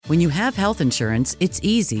When you have health insurance, it's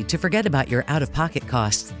easy to forget about your out-of-pocket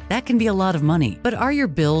costs. That can be a lot of money. But are your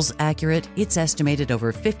bills accurate? It's estimated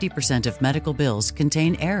over 50% of medical bills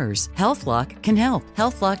contain errors. HealthLock can help.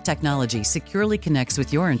 HealthLock technology securely connects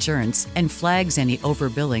with your insurance and flags any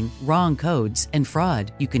overbilling, wrong codes, and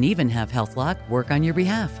fraud. You can even have HealthLock work on your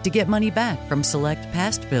behalf to get money back from select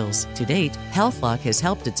past bills. To date, HealthLock has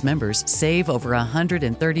helped its members save over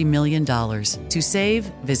 $130 million. To save,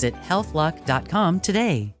 visit healthlock.com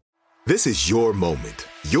today. This is your moment,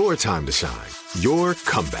 your time to shine, your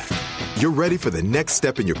comeback. You're ready for the next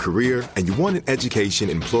step in your career, and you want an education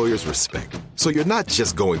employers respect. So you're not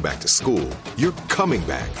just going back to school, you're coming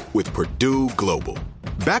back with Purdue Global.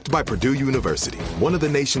 Backed by Purdue University, one of the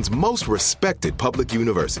nation's most respected public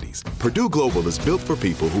universities, Purdue Global is built for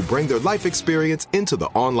people who bring their life experience into the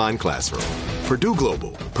online classroom. Purdue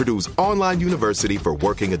Global, Purdue's online university for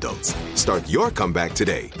working adults. Start your comeback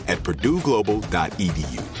today at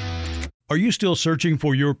purdueglobal.edu. Are you still searching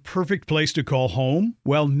for your perfect place to call home?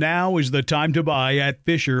 Well, now is the time to buy at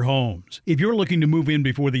Fisher Homes. If you're looking to move in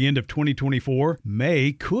before the end of 2024,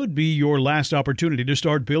 May could be your last opportunity to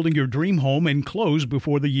start building your dream home and close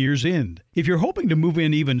before the year's end. If you're hoping to move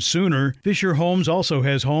in even sooner, Fisher Homes also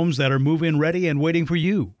has homes that are move-in ready and waiting for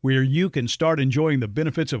you, where you can start enjoying the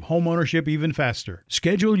benefits of homeownership even faster.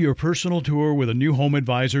 Schedule your personal tour with a new home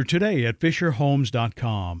advisor today at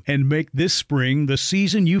FisherHomes.com and make this spring the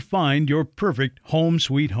season you find your perfect home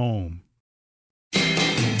sweet home.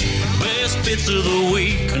 Best bits of the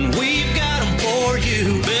week, and we've got them for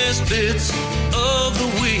you. Best bits of the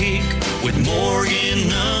week with Morgan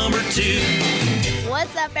number 2.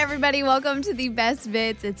 What's up, everybody? Welcome to the Best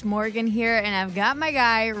Bits. It's Morgan here, and I've got my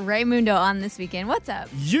guy Raymundo on this weekend. What's up?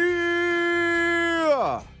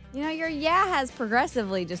 Yeah! You know, your has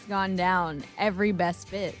progressively just gone down every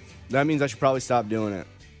Best Bits. That means I should probably stop doing it.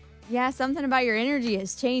 Yeah, something about your energy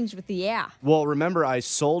has changed with the Well, remember, I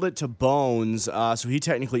sold it to Bones, so he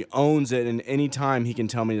technically owns it, and anytime he can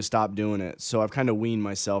tell me to stop doing it. So I've kind of weaned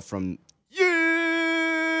myself from,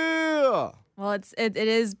 yeah! Well, it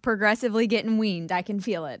is progressively getting weaned. I can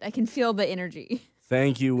feel it. I can feel the energy.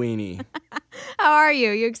 Thank you, Weenie. How are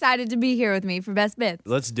you? You excited to be here with me for Best Bits?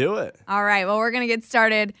 Let's do it. All right, well, we're going to get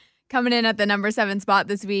started. Coming in at the number 7 spot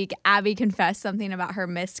this week, Abby confessed something about her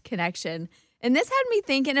missed connection. And this had me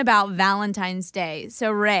thinking about Valentine's Day.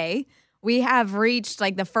 So, Ray, we have reached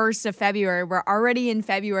like the 1st of February. We're already in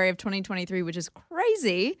February of 2023, which is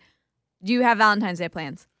crazy. Do you have Valentine's Day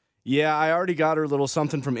plans? Yeah, I already got her a little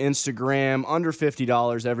something from Instagram. Under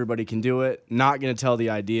 $50, everybody can do it. Not going to tell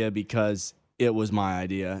the idea because it was my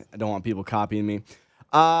idea. I don't want people copying me.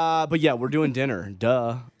 But yeah, we're doing dinner.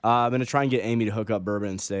 Duh. I'm going to try and get Amy to hook up bourbon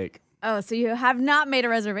and steak. Oh, so you have not made a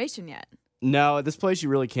reservation yet? No, at this place you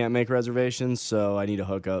really can't make reservations, so I need to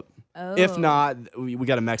hook up. Oh. If not, we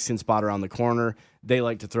got a Mexican spot around the corner. They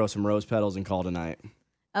like to throw some rose petals and call it a night.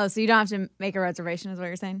 Oh, so you don't have to make a reservation is what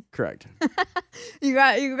you're saying? Correct. You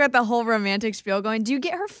got the whole romantic spiel going. Do you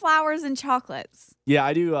get her flowers and chocolates? Yeah,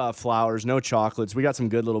 I do flowers, no chocolates. We got some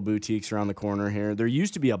good little boutiques around the corner here. There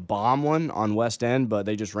used to be a bomb one on West End, but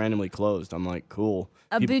they just randomly closed. I'm like, cool.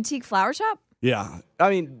 Boutique flower shop? Yeah. I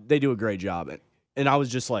mean, they do a great job. And I was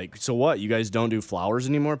just like, so what? You guys don't do flowers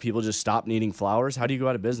anymore? People just stop needing flowers? How do you go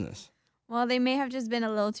out of business? Well, they may have just been a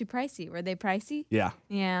little too pricey. Were they pricey? Yeah.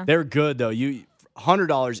 Yeah. They're good, though.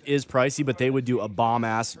 $100 is pricey, but they would do a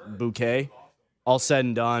bomb-ass bouquet. All said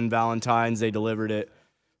and done, Valentine's, they delivered it.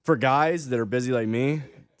 For guys that are busy like me,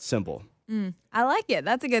 simple. I like it.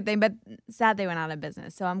 That's a good thing, but sad they went out of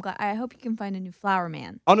business. So I'm glad. I hope you can find a new flower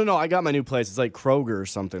man. Oh, no, I got my new place. It's like Kroger or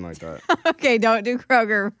something like that. Okay, don't do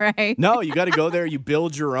Kroger, right? No, you got to go there. You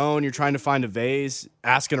build your own. You're trying to find a vase,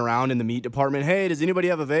 asking around in the meat department. Hey, does anybody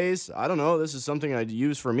have a vase? I don't know. This is something I'd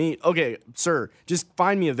use for meat. Okay, sir, just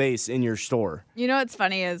find me a vase in your store. You know what's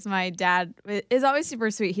funny is my dad is always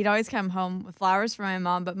super sweet. He'd always come home with flowers for my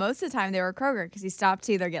mom, but most of the time they were Kroger because he stopped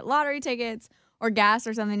to either get lottery tickets or gas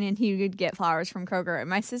or something, and he would get flowers from Kroger. And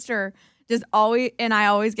my sister I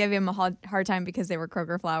always gave him a hard time because they were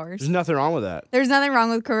Kroger flowers. There's nothing wrong with that. There's nothing wrong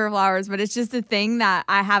with Kroger flowers, but it's just the thing that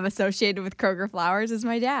I have associated with Kroger flowers is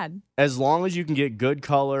my dad. As long as you can get good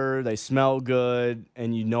color, they smell good,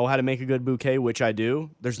 and you know how to make a good bouquet, which I do,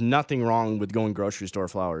 there's nothing wrong with going grocery store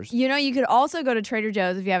flowers. You know, you could also go to Trader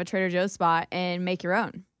Joe's if you have a Trader Joe's spot and make your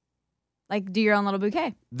own. Like, do your own little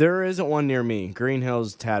bouquet. There isn't one near me. Green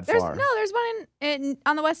Hill's far. There's one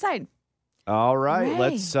on the west side. All right, Ray.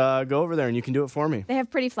 let's go over there, and you can do it for me. They have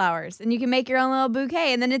pretty flowers, and you can make your own little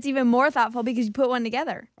bouquet, and then it's even more thoughtful because you put one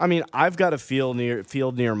together. I mean, I've got a field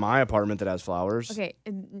near my apartment that has flowers. Okay,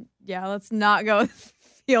 yeah, let's not go with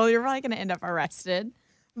field. You're probably going to end up arrested.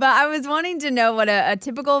 But I was wanting to know what a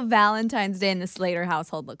typical Valentine's Day in the Slater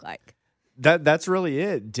household looked like. That's really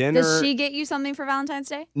it. Dinner. Does she get you something for Valentine's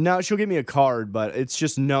Day? No, she'll give me a card, but it's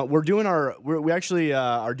just no. We actually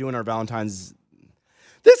are doing our Valentine's.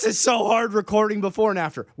 This is so hard recording before and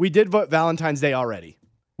after. We did Valentine's Day already.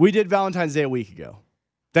 We did Valentine's Day a week ago.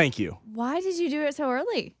 Thank you. Why did you do it so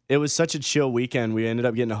early? It was such a chill weekend. We ended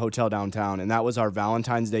up getting a hotel downtown, and that was our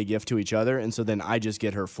Valentine's Day gift to each other. And so then I just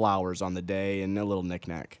get her flowers on the day and a little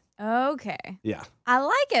knickknack. Okay. Yeah. I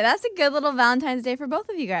like it. That's a good little Valentine's Day for both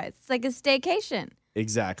of you guys. It's like a staycation.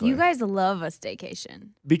 Exactly. You guys love a staycation.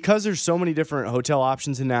 Because there's so many different hotel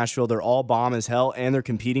options in Nashville, they're all bomb as hell, and they're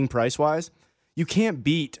competing price-wise. You can't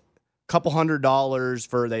beat a couple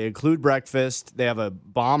 $100 they include breakfast, they have a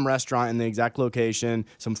bomb restaurant in the exact location,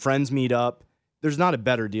 some friends meet up. There's not a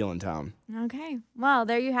better deal in town. Okay. Well,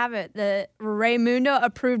 there you have it. The Raymundo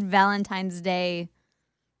approved Valentine's Day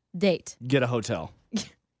date. Get a hotel.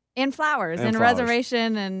 And flowers, and a flowers.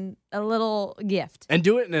 reservation, and a little gift. And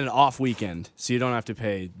do it in an off weekend so you don't have to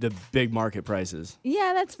pay the big market prices.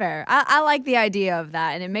 Yeah, that's fair. I like the idea of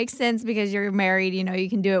that, and it makes sense because you're married. You know, you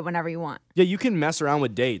can do it whenever you want. Yeah, you can mess around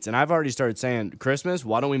with dates. And I've already started saying, Christmas,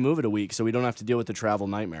 why don't we move it a week so we don't have to deal with the travel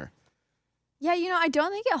nightmare? Yeah, you know, I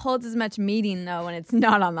don't think it holds as much meaning, though, when it's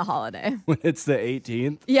not on the holiday. When it's the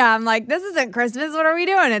 18th? Yeah, I'm like, this isn't Christmas. What are we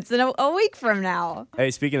doing? It's in a week from now.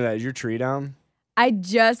 Hey, speaking of that, is your tree down? I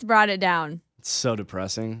just brought it down. It's so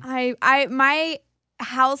depressing. My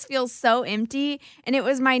house feels so empty, and it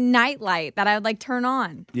was my nightlight that I would like turn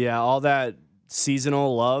on. Yeah, all that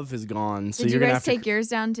seasonal love is gone. So Did you're you gonna guys have take yours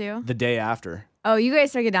down too? the day after. Oh, you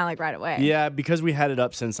guys took it down like right away. Yeah, because we had it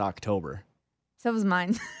up since October. So was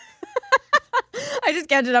mine. I just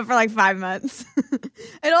kept it up for like 5 months.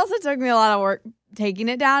 It also took me a lot of work taking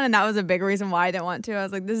it down, and that was a big reason why I didn't want to. I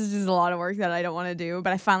was like, this is just a lot of work that I don't want to do.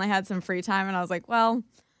 But I finally had some free time, and I was like, well,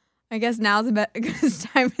 I guess now's a good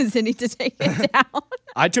time as any to take it down.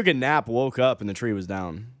 I took a nap, woke up, and the tree was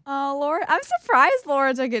down. Oh, Laura. I'm surprised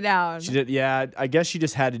Laura took it down. She did, yeah, I guess she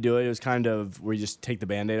just had to do it. It was kind of where you just take the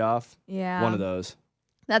Band-Aid off. Yeah. One of those.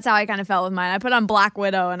 That's how I kind of felt with mine. I put on Black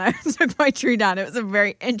Widow, and I took my tree down. It was a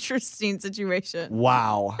very interesting situation.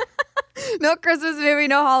 Wow. No Christmas movie,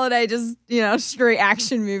 no holiday, just, straight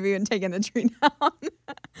action movie and taking the tree down.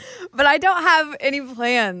 But I don't have any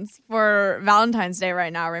plans for Valentine's Day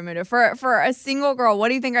right now, Raymundo. For a single girl, what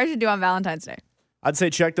do you think I should do on Valentine's Day? I'd say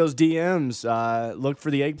check those DMs. Look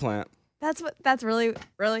for the eggplant. That's really,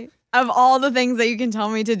 of all the things that you can tell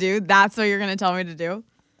me to do, that's what you're going to tell me to do?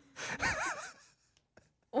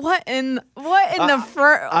 What in the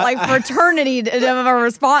fraternity of a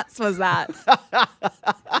response was that?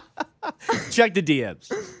 Check the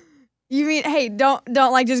DMs. You mean, hey, don't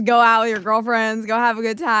like just go out with your girlfriends, go have a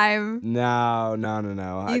good time? No.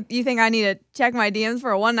 You think I need to check my DMs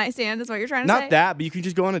for a one-night stand is what you're trying to say? Not that, but you can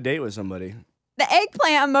just go on a date with somebody. The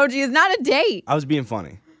eggplant emoji is not a date. I was being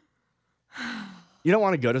funny. You don't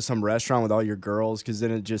want to go to some restaurant with all your girls because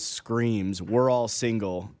then it just screams, we're all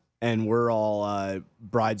single and we're all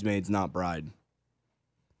bridesmaids, not bride.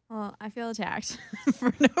 Well, I feel attacked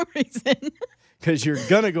for no reason. Because you're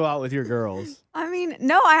going to go out with your girls. I mean,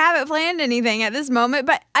 no, I haven't planned anything at this moment.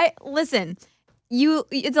 But listen,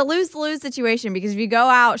 it's a lose-lose situation because if you go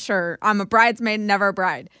out, sure, I'm a bridesmaid, never a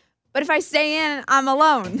bride. But if I stay in, I'm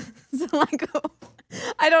alone. So,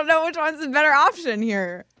 I don't know which one's the better option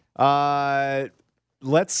here.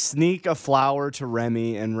 Let's sneak a flower to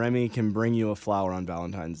Remy, and Remy can bring you a flower on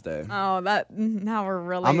Valentine's Day. Oh, now we're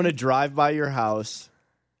really... I'm going to drive by your house,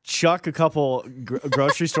 chuck a couple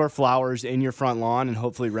grocery store flowers in your front lawn, and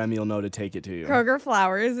hopefully Remy will know to take it to you. Kroger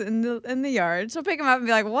flowers in the yard. She'll pick them up and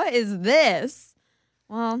be like, what is this?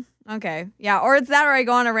 Well, okay. Yeah, or it's that or I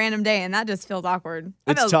go on a random day, and that just feels awkward.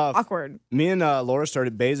 It's tough. Awkward. Me and Laura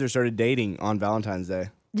started dating on Valentine's Day.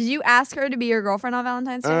 Did you ask her to be your girlfriend on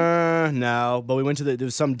Valentine's Day? No, but we went to there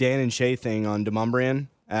was some Dan and Shay thing on Demumbrian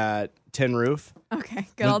at Tin Roof. Okay,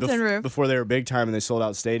 good old Tin Roof. Before they were big time and they sold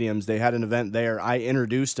out stadiums, they had an event there. I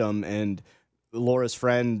introduced them, and Laura's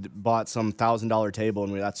friend bought some $1,000 table,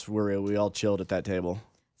 and that's where we all chilled at that table.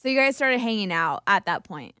 So you guys started hanging out at that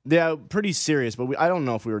point? Yeah, pretty serious, but I don't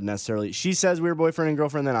know if we were necessarily... She says we were boyfriend and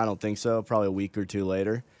girlfriend, then I don't think so. Probably a week or two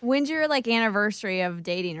later. When's your anniversary of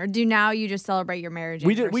dating? Or do now you just celebrate your marriage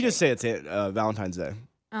anniversary? We just say it's Valentine's Day.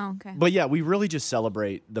 Oh, okay. But yeah, we really just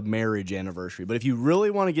celebrate the marriage anniversary. But if you really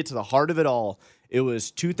want to get to the heart of it all, it was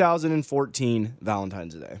 2014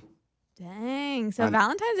 Valentine's Day. Dang. So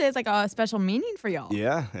Valentine's Day is a special meaning for y'all.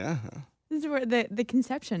 Yeah. This is where the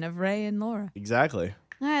conception of Ray and Laura. Exactly.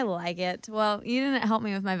 I like it. Well, you didn't help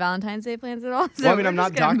me with my Valentine's Day plans at all. So I'm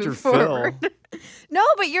not Dr. Phil. No,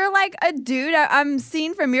 but you're like a dude. I'm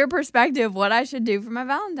seeing from your perspective what I should do for my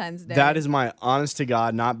Valentine's Day. That is my honest to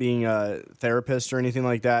God, not being a therapist or anything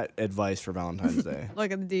like that, advice for Valentine's Day.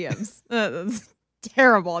 Look at the DMs. That's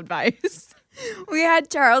terrible advice. We had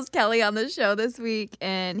Charles Kelly on the show this week,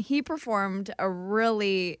 and he performed a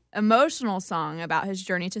really emotional song about his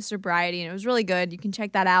journey to sobriety, and it was really good. You can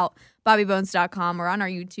check that out, bobbybones.com, or on our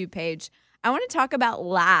YouTube page. I want to talk about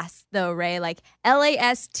last, though, Ray, like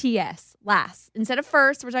LASTS, last. Instead of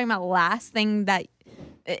first, we're talking about last thing that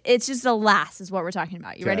it's just the last is what we're talking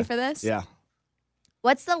about. You ready for this? Yeah.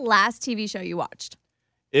 What's the last TV show you watched?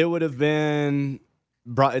 It would have been,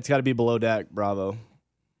 it's got to be Below Deck, Bravo.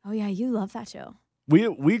 Oh, yeah, you love that show.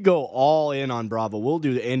 We go all in on Bravo. We'll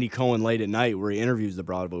do the Andy Cohen late at night where he interviews the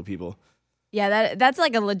Bravo people. Yeah, that's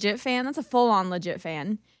like a legit fan. That's a full-on legit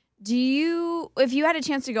fan. If you had a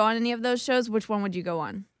chance to go on any of those shows, which one would you go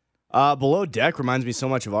on? Below Deck reminds me so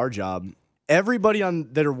much of our job. Everybody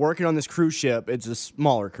that are working on this cruise ship, it's a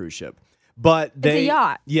smaller cruise ship. But It's a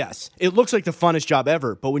yacht. Yes. It looks like the funnest job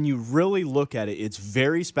ever. But when you really look at it, it's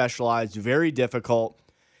very specialized, very difficult.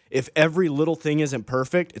 If every little thing isn't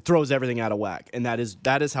perfect, it throws everything out of whack. And that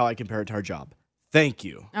is how I compare it to our job. Thank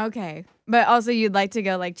you. Okay. But also you'd like to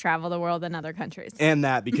go like travel the world in other countries. And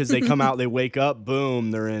that because they come out, they wake up,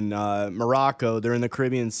 boom, they're in Morocco, they're in the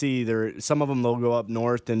Caribbean Sea. Some of them they'll go up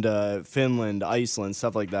north into Finland, Iceland,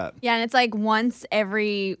 stuff like that. Yeah, and it's like one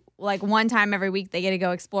time every week they get to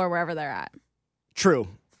go explore wherever they're at. True.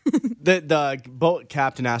 The boat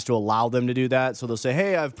captain has to allow them to do that. So they'll say,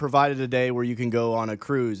 hey, I've provided a day where you can go on a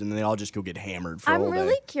cruise, and then they all just go get hammered for a whole day. I'm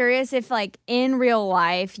really curious if, like, in real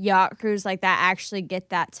life, yacht crews like that actually get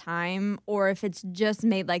that time, or if it's just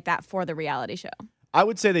made like that for the reality show. I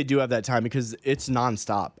would say they do have that time because it's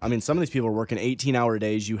nonstop. I mean, some of these people are working 18-hour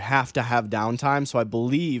days. You have to have downtime. So I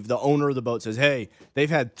believe the owner of the boat says, hey, they've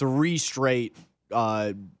had 3 straight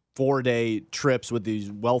 4-day trips with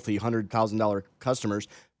these wealthy $100,000 customers.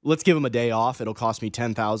 Let's give them a day off. It'll cost me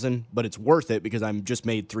 $10,000, but it's worth it because I'm just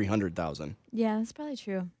made $300,000. Yeah, that's probably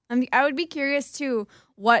true. I would be curious too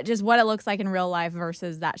what it looks like in real life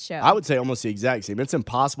versus that show. I would say almost the exact same. It's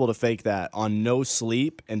impossible to fake that on no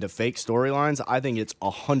sleep and to fake storylines. I think it's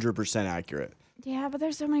 100% accurate. Yeah, but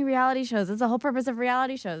there's so many reality shows. That's the whole purpose of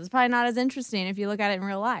reality shows. It's probably not as interesting if you look at it in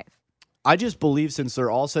real life. I just believe since they're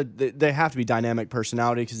also they have to be dynamic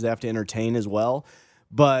personality because they have to entertain as well,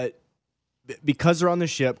 but because they're on the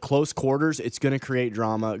ship, close quarters, it's going to create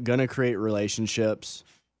drama, going to create relationships.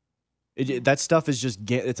 That stuff is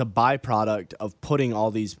it's a byproduct of putting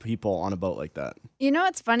all these people on a boat like that. You know,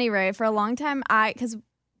 it's funny, Ray. For a long time, because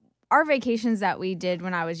our vacations that we did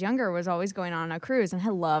when I was younger was always going on a cruise, and I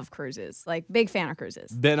love cruises. Like, big fan of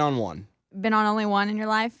cruises. Been on one. Been on only one in your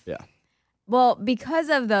life? Yeah. Well, because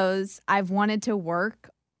of those, I've wanted to work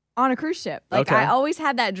on a cruise ship. Like, okay. I always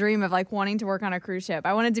had that dream of, like, wanting to work on a cruise ship.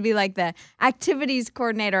 I wanted to be, like, the activities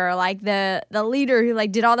coordinator or, like, the leader who,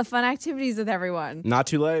 like, did all the fun activities with everyone. Not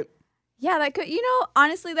too late. Yeah, that could,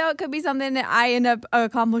 honestly, though, it could be something that I end up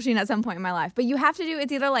accomplishing at some point in my life. But you have to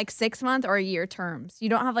it's either, like, 6-month or a year terms. You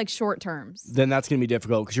don't have, like, short terms. Then that's going to be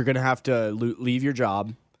difficult because you're going to have to leave your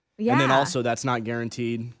job. Yeah. And then also that's not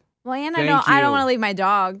guaranteed. Well, and I don't want to leave my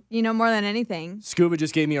dog, more than anything. Scuba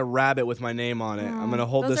just gave me a rabbit with my name on it. I'm going to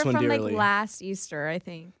hold this one dearly. Those are from, like, last Easter, I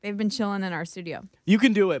think. They've been chilling in our studio. You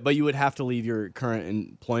can do it, but you would have to leave your current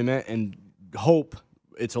employment and hope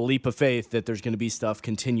it's a leap of faith that there's going to be stuff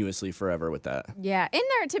continuously forever with that. Yeah, and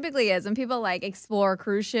there typically is. When people, like, explore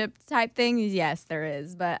cruise ship type things, yes, there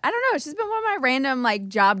is. But I don't know. It's just been one of my random, like,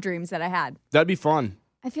 job dreams that I had. That'd be fun.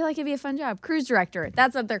 I feel like it'd be a fun job. Cruise director.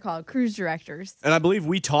 That's what they're called, cruise directors. And I believe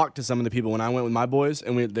we talked to some of the people when I went with my boys,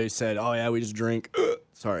 and they said, oh, yeah, we just drink.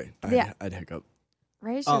 Sorry, I'd hiccup.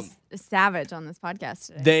 Ray's just a savage on this podcast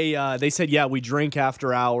today. They said, yeah, we drink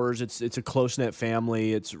after hours. It's a close-knit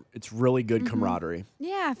family. It's really good camaraderie.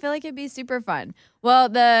 Yeah, I feel like it'd be super fun. Well,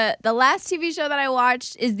 the last TV show that I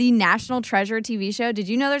watched is the National Treasure TV show. Did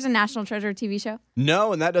you know there's a National Treasure TV show?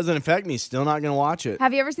 No, and that doesn't affect me. Still not going to watch it.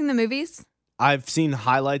 Have you ever seen the movies? I've seen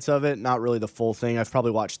highlights of it, not really the full thing. I've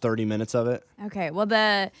probably watched 30 minutes of it. Okay, well,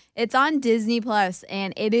 it's on Disney Plus,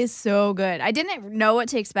 and it is so good. I didn't know what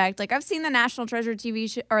to expect. Like, I've seen the National Treasure TV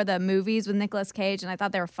show or the movies with Nicolas Cage, and I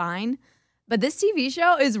thought they were fine. But this TV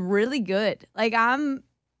show is really good. Like, I'm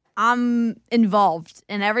involved,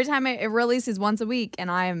 and every time it releases once a week,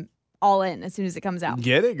 and I'm all in as soon as it comes out.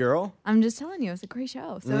 Get it, girl. I'm just telling you, it's a great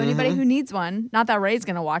show. So anybody who needs one, not that Ray's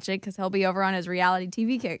going to watch it because he'll be over on his reality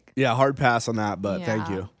TV kick. Yeah, hard pass on that, but thank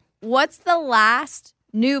you. What's the last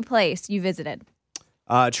new place you visited?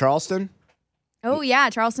 Charleston. Oh, yeah,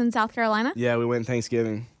 Charleston, South Carolina? Yeah, we went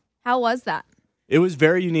Thanksgiving. How was that? It was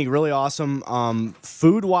very unique, really awesome.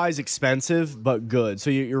 Food-wise, expensive, but good. So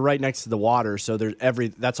you're right next to the water, so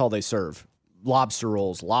that's all they serve. Lobster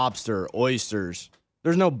rolls, lobster, oysters.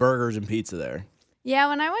 There's no burgers and pizza there. Yeah,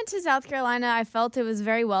 when I went to South Carolina, I felt it was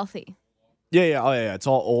very wealthy. Yeah. Oh, yeah. It's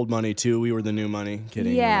all old money, too. We were the new money.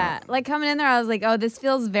 Kidding. Yeah. Like, coming in there, I was like, oh, this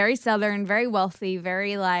feels very Southern, very wealthy,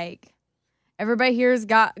 very, like, everybody here's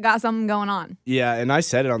got something going on. Yeah, and I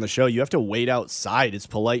said it on the show. You have to wait outside. It's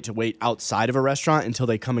polite to wait outside of a restaurant until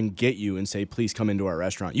they come and get you and say, please come into our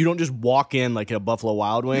restaurant. You don't just walk in like a Buffalo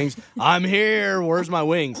Wild Wings. I'm here. Where's my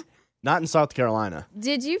wings? Not in South Carolina.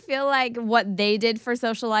 Did you feel like what they did for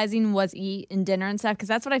socializing was eat and dinner and stuff? Because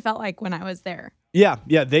that's what I felt like when I was there. Yeah.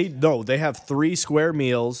 They have 3 square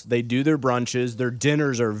meals. They do their brunches. Their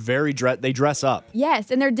dinners are they dress up. Yes,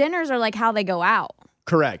 and their dinners are like how they go out.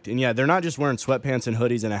 Correct. And yeah, they're not just wearing sweatpants and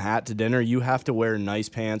hoodies and a hat to dinner. You have to wear nice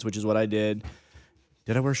pants, which is what I did.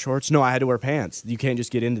 Did I wear shorts? No, I had to wear pants. You can't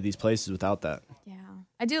just get into these places without that. Yeah.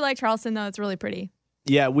 I do like Charleston, though. It's really pretty.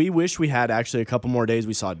 Yeah, we wish we had actually a couple more days.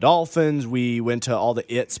 We saw dolphins. We went to all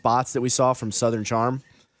the spots that we saw from Southern Charm.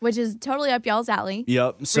 Which is totally up y'all's alley.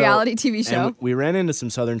 Yep. So, reality TV show. And we ran into some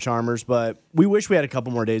Southern Charmers, but we wish we had a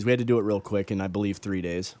couple more days. We had to do it real quick in, I believe, 3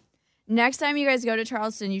 days. Next time you guys go to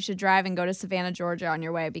Charleston, you should drive and go to Savannah, Georgia on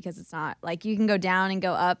your way, because it's not like you can go down and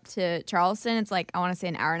go up to Charleston. It's like, I want to say,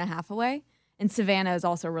 an hour and a half away. And Savannah is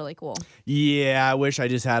also really cool. Yeah, I wish I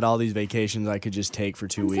just had all these vacations I could just take for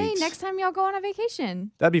 2 weeks. Saying next time y'all go on a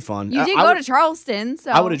vacation. That'd be fun. You did go to Charleston,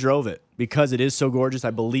 so I would have drove it because it is so gorgeous.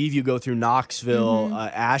 I believe you go through Knoxville,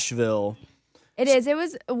 Asheville. It is. It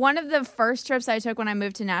was one of the first trips I took when I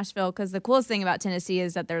moved to Nashville, because the coolest thing about Tennessee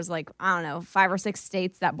is that there's 5 or 6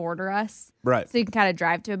 states that border us. Right. So you can kind of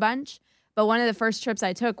drive to a bunch. But one of the first trips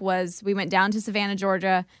I took was we went down to Savannah,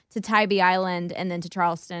 Georgia, to Tybee Island, and then to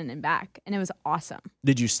Charleston and back. And it was awesome.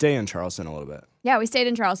 Did you stay in Charleston a little bit? Yeah, we stayed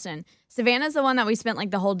in Charleston. Savannah's the one that we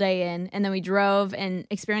spent the whole day in. And then we drove and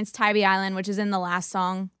experienced Tybee Island, which is in the last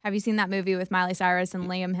song. Have you seen that movie with Miley Cyrus and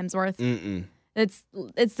Liam Hemsworth? Mm-mm.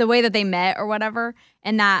 It's the way that they met or whatever.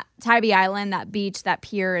 And that Tybee Island, that beach, that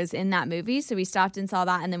pier is in that movie. So we stopped and saw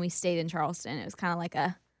that, and then we stayed in Charleston. It was kind of like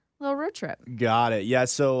a little road trip. Got it. Yeah,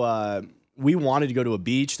 so we wanted to go to a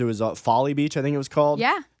beach. There was a Folly Beach, I think it was called.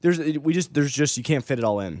 Yeah. There's you can't fit it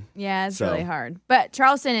all in. Yeah, it's really hard. But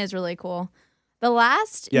Charleston is really cool. The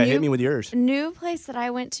last hit me with yours. New place that I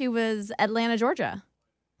went to was Atlanta, Georgia.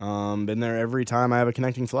 Been there every time I have a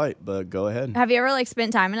connecting flight, but go ahead. Have you ever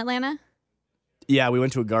spent time in Atlanta? Yeah, we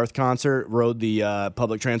went to a Garth concert, rode the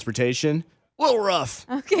public transportation. A little rough.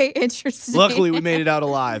 Okay, interesting. Luckily, we made it out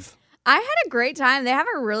alive. I had a great time. They have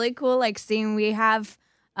a really cool scene. We have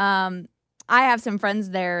I have some friends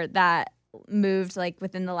there that moved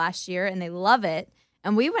within the last year, and they love it.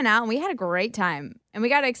 And we went out and we had a great time. And we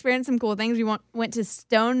got to experience some cool things. We went to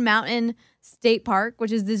Stone Mountain State Park,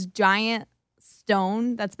 which is this giant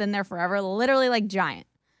stone that's been there forever, literally giant.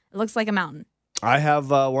 It looks like a mountain. I have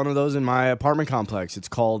one of those in my apartment complex. It's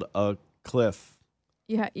called a cliff.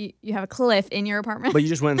 You have a cliff in your apartment? But you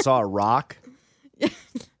just went and saw a rock?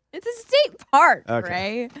 It's a state park,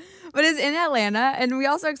 okay. Right? But it's in Atlanta, and we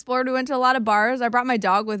also explored. We went to a lot of bars. I brought my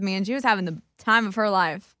dog with me, and she was having the time of her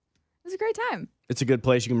life. It was a great time. It's a good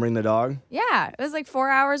place. You can bring the dog? Yeah. It was 4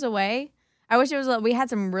 hours away. I wish it was. We had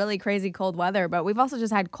some really crazy cold weather, but we've also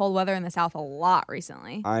just had cold weather in the South a lot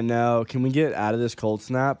recently. I know. Can we get out of this cold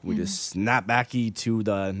snap? We just snap backy to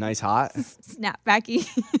the nice hot. Snap backy.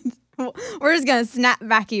 We're just gonna snap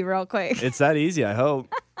backy real quick. It's that easy. I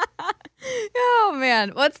hope. Oh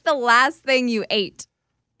man, what's the last thing you ate?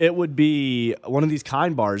 It would be one of these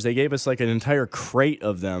Kind bars. They gave us an entire crate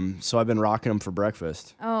of them, so I've been rocking them for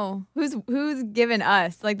breakfast. Oh, who's given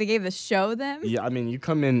us? They gave the show them? Yeah, I mean, you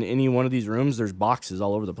come in any one of these rooms, there's boxes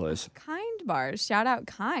all over the place. Kind bars. Shout out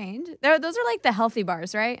Kind. Those are the healthy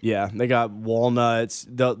bars, right? Yeah, they got walnuts.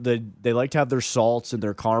 They like to have their salts and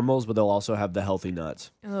their caramels, but they'll also have the healthy nuts.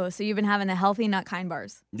 Oh, so you've been having the healthy nut Kind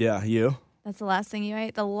bars. Yeah, you? That's the last thing you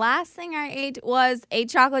ate? The last thing I ate was a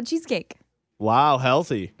chocolate cheesecake. Wow,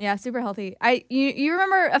 healthy. Yeah, super healthy. You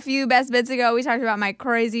remember a few best bits ago we talked about my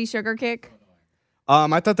crazy sugar kick?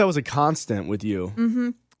 I thought that was a constant with you. Mm-hmm.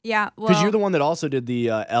 Yeah. Because you're the one that also did the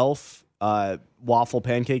Elf waffle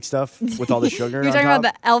pancake stuff with all the sugar. You're talking about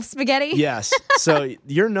the Elf spaghetti? Yes. So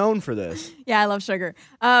you're known for this. Yeah, I love sugar.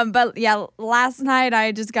 But yeah, last night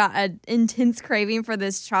I just got an intense craving for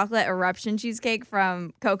this chocolate eruption cheesecake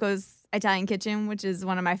from Coco's Italian Kitchen, which is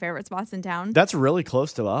one of my favorite spots in town. That's really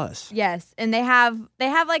close to us. Yes, and they have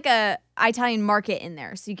a Italian market in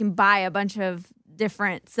there, so you can buy a bunch of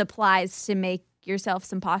different supplies to make yourself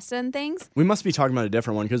some pasta and things. We must be talking about a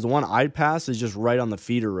different one because the one I passed is just right on the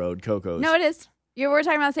feeder road, Coco's. No, it is. You were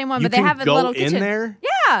talking about the same one, You but they can have a go little in kitchen. there?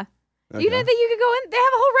 Yeah. Okay. You didn't think you could go in? They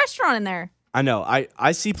have a whole restaurant in there. I know.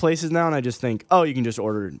 I see places now and I just think, oh, you can just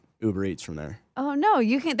order Uber Eats from there. Oh, no.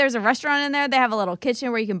 You can. There's a restaurant in there. They have a little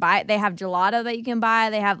kitchen where you can buy it. They have gelato that you can buy.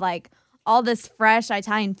 They have like all this fresh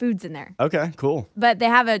Italian foods in there. Okay, cool. But they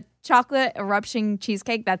have a chocolate eruption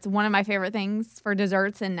cheesecake. That's one of my favorite things for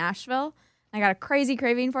desserts in Nashville. I got a crazy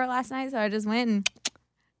craving for it last night, so I just went and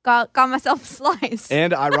got myself a slice.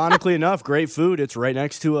 And ironically enough, great food. It's right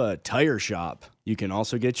next to a tire shop. You can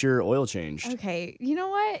also get your oil changed. Okay, you know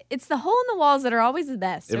what? It's the hole in the walls that are always the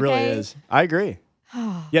best. It really is. I agree.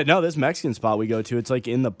 Yeah, no, this Mexican spot we go to, it's like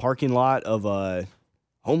in the parking lot of a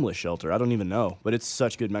homeless shelter. I don't even know, but it's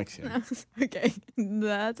such good Mexican. Okay,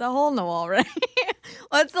 that's a hole in the wall, right?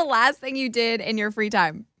 What's the last thing you did in your free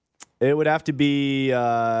time? It would have to be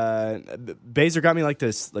Baser got me like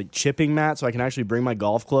this like chipping mat, so I can actually bring my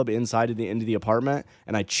golf club into the apartment,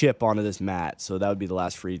 and I chip onto this mat. So that would be the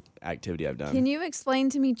last free activity I've done. Can you explain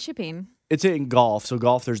to me chipping? It's in golf. So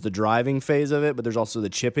golf, there's the driving phase of it, but there's also the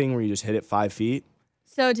chipping where you just hit it 5 feet.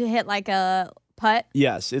 So to hit like a putt?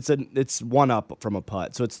 Yes, it's one up from a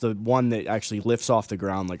putt. So it's the one that actually lifts off the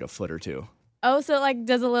ground like a foot or two. Oh, so it like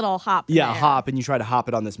does a little hop. Yeah, there. hop, and you try to hop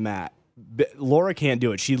it on this mat. Laura can't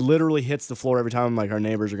do it. She literally hits the floor every time. I'm like, our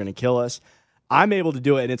neighbors are going to kill us. I'm able to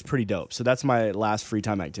do it, and it's pretty dope. So that's my last free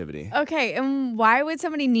time activity. Okay, and why would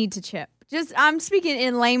somebody need to chip? Just, I'm speaking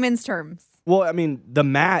in layman's terms. Well, I mean,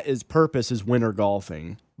 the purpose is winter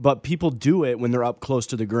golfing, but people do it when they're up close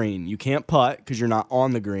to the green. You can't putt because you're not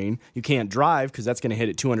on the green. You can't drive because that's going to hit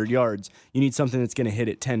it 200 yards. You need something that's going to hit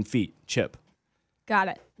it 10 feet. Chip. Got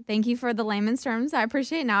it. Thank you for the layman's terms. I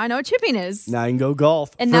appreciate it. Now I know what chipping is. Now you can go golf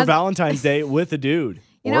And for Valentine's Day with a dude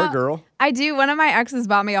or a girl. I do. One of my exes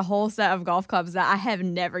bought me a whole set of golf clubs that I have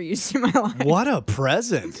never used in my life. What a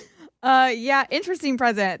present. Yeah, interesting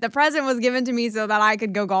present. The present was given to me so that I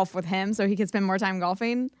could go golf with him so he could spend more time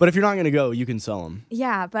golfing. But if you're not going to go, you can sell them.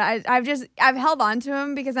 Yeah, but I've held on to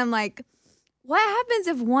him because I'm like, what happens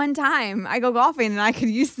if one time I go golfing and I could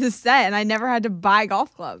use this set and I never had to buy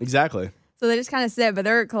golf clubs? Exactly. So they just kind of sit, but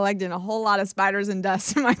they're collecting a whole lot of spiders and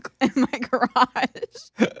dust in my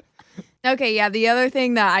garage. Okay, yeah, the other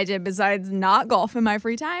thing that I did besides not golf in my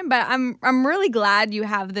free time, but I'm really glad you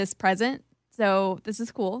have this present. So this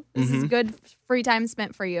is cool. This is good free time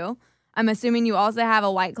spent for you. I'm assuming you also have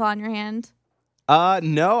a White Claw in your hand.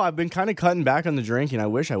 No, I've been kind of cutting back on the drinking. I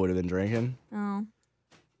wish I would have been drinking. Oh.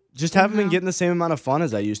 Just haven't been getting the same amount of fun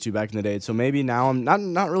as I used to back in the day. So maybe now I'm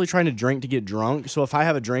not really trying to drink to get drunk. So if I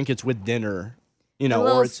have a drink, it's with dinner, A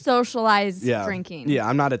little or it's socialized drinking. Yeah,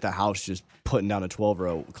 I'm not at the house just putting down a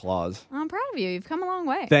 12-row claws. I'm proud of you. You've come a long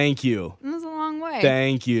way. Thank you. It was a long way.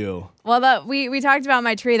 Thank you. Well, we talked about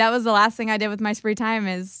my tree. That was the last thing I did with my free time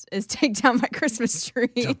is take down my Christmas tree.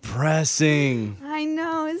 Depressing. I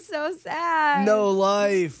know, it's so sad. No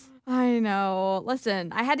life. I know.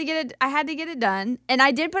 Listen, I had to get it done, and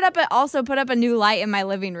I did put up a new light in my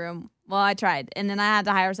living room. Well, I tried, and then I had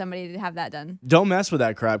to hire somebody to have that done. Don't mess with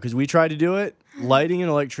that crap because we tried to do it. Lighting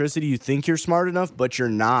and electricity, you think you're smart enough, but you're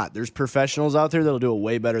not. There's professionals out there that'll do it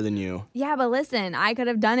way better than you. Yeah, but listen, I could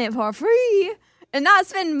have done it for free and not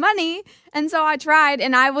spend money, and so I tried,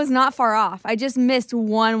 and I was not far off. I just missed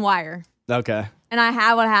one wire. Okay. And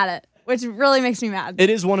I would have had it, which really makes me mad. It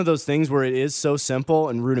is one of those things where it is so simple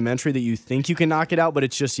and rudimentary that you think you can knock it out, but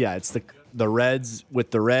it's just, it's the reds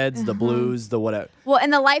with the reds, the blues, the whatever. Well,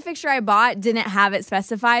 and the light fixture I bought didn't have it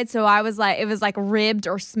specified, so I was like, it was like ribbed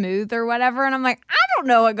or smooth or whatever, and I'm like, I don't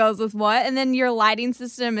know what goes with what, and then your lighting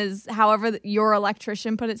system is however your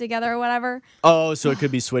electrician put it together or whatever. Oh, so it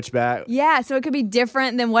could be switched back. Yeah, so it could be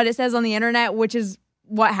different than what it says on the internet, which is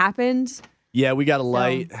what happened. Yeah, we got a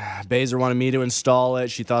light. Baser wanted me to install it.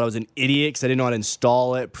 She thought I was an idiot because I didn't know how to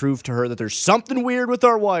install it. Proved to her that there's something weird with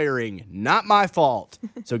our wiring. Not my fault.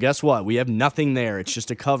 So guess what? We have nothing there. It's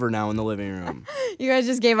just a cover now in the living room. You guys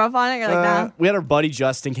just gave up on it? You're like, nah. We had our buddy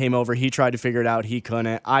Justin came over. He tried to figure it out. He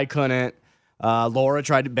couldn't. I couldn't.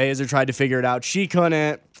 Baser tried to figure it out. She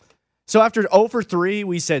couldn't. So after 0 for 3,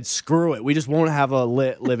 we said, screw it. We just won't have a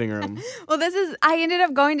lit living room. Well, I ended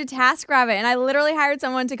up going to TaskRabbit, and I literally hired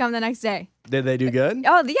someone to come the next day. Did they do good?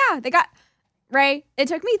 Oh, yeah. Ray, it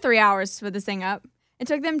took me 3 hours to put this thing up. It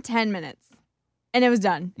took them 10 minutes. And it was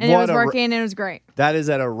done. And it was working, and it was great. That is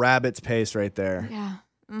at a rabbit's pace right there. Yeah.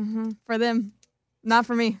 For them. Not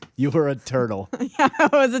for me. You were a turtle. Yeah, I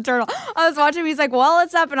was a turtle. I was watching him. He's like, well,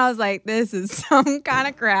 it's up. And I was like, this is some kind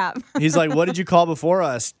of crap. He's like, what did you call before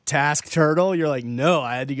us? Task Turtle? You're like, no,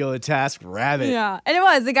 I had to go with Task Rabbit. Yeah. And it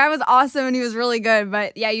was. The guy was awesome and he was really good.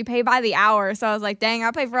 But yeah, you pay by the hour. So I was like, dang,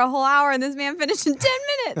 I'll pay for a whole hour. And this man finished in 10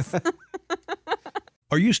 minutes.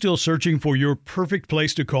 Are you still searching for your perfect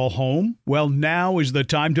place to call home? Well, now is the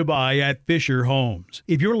time to buy at Fisher Homes.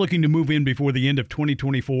 If you're looking to move in before the end of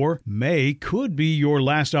 2024, May could be your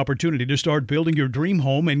last opportunity to start building your dream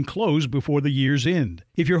home and close before the year's end.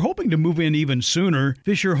 If you're hoping to move in even sooner,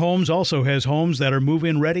 Fisher Homes also has homes that are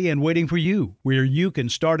move-in ready and waiting for you, where you can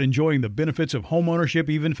start enjoying the benefits of homeownership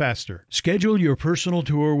even faster. Schedule your personal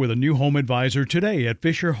tour with a new home advisor today at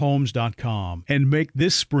FisherHomes.com and make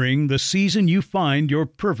this spring the season you find your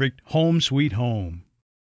perfect home sweet home.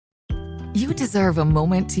 You deserve a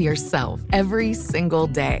moment to yourself every single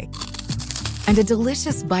day. And a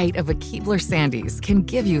delicious bite of a Keebler Sandies can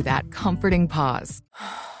give you that comforting pause.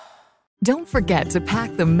 Don't forget to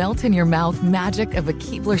pack the melt-in-your-mouth magic of a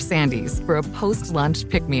Keebler Sandies for a post-lunch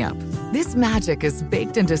pick-me-up. This magic is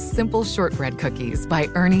baked into simple shortbread cookies by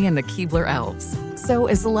Ernie and the Keebler Elves. So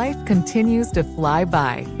as life continues to fly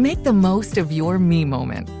by, make the most of your me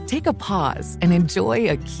moment. Take a pause and enjoy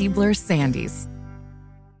a Keebler Sandies.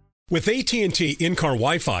 With AT&T in-car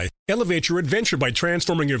Wi-Fi, elevate your adventure by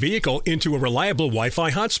transforming your vehicle into a reliable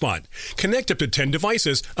Wi-Fi hotspot. Connect up to 10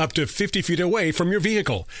 devices up to 50 feet away from your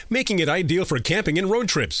vehicle, making it ideal for camping and road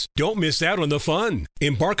trips. Don't miss out on the fun.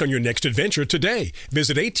 Embark on your next adventure today.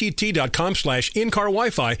 Visit att.com/in-car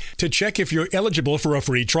Wi-Fi to check if you're eligible for a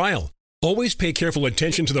free trial. Always pay careful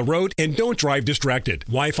attention to the road and don't drive distracted.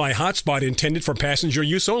 Wi-Fi hotspot intended for passenger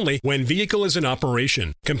use only when vehicle is in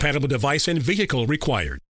operation. Compatible device and vehicle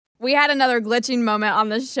required. We had another glitching moment on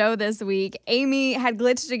the show this week. Amy had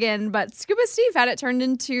glitched again, but Scuba Steve had it turned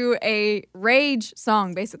into a rage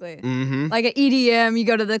song, basically. Mm-hmm. Like an EDM, you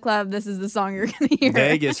go to the club, this is the song you're going to hear.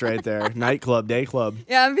 Vegas right there. Nightclub, day club.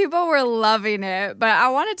 Yeah, and people were loving it. But I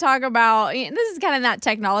want to talk about, this is kind of that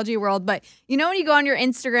technology world, but you know when you go on your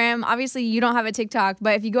Instagram, obviously you don't have a TikTok,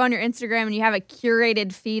 but if you go on your Instagram and you have a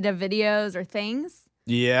curated feed of videos or things,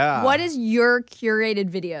 yeah. what is your curated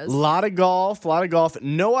videos? A lot of golf.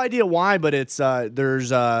 No idea why, but it's there's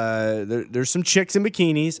some chicks in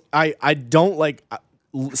bikinis. I don't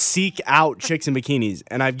seek out chicks in bikinis,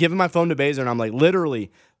 and I've given my phone to Baser, and I'm like,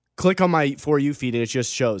 literally, click on my For You feed, and it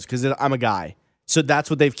just shows because I'm a guy. So that's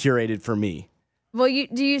what they've curated for me. Well,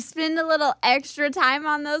 do you spend a little extra time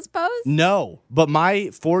on those posts? No, but my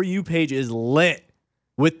For You page is lit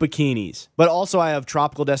with bikinis. But also I have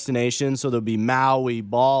tropical destinations, so there'll be Maui,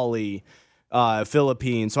 Bali,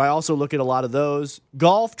 Philippines. So I also look at a lot of those.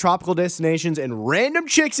 Golf, tropical destinations, and random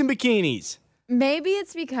chicks in bikinis. Maybe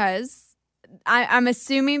it's because, I'm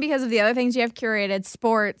assuming because of the other things you have curated,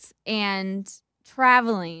 sports and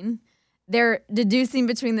traveling, they're deducing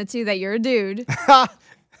between the two that you're a dude.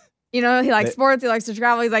 You know, he likes sports, he likes to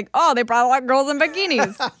travel. He's like, oh, they probably like girls in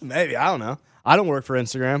bikinis. Maybe, I don't know. I don't work for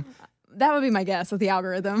Instagram. That would be my guess with the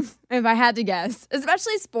algorithm, if I had to guess.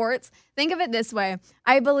 Especially sports. Think of it this way.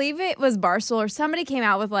 I believe it was Barstool or somebody came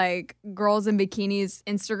out with like girls in bikinis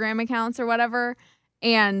Instagram accounts or whatever.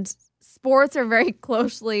 And sports are very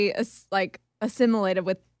closely assimilated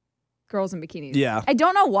with girls in bikinis. Yeah. I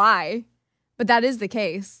don't know why, but that is the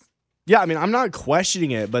case. Yeah, I mean, I'm not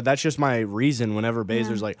questioning it, but that's just my reason whenever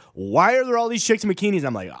Baser's like, why are there all these chicks in bikinis?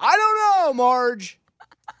 I'm like, I don't know, Marge.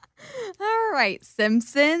 All right,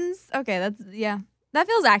 Simpsons. Okay, that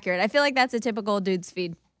feels accurate. I feel like that's a typical dude's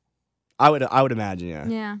feed. I would imagine, yeah.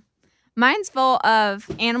 Yeah. Mine's full of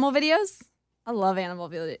animal videos. I love animal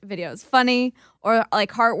videos. Funny or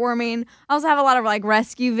like heartwarming. I also have a lot of like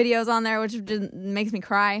rescue videos on there, which makes me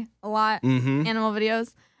cry a lot. Mm-hmm. Animal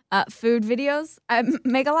videos. Food videos. I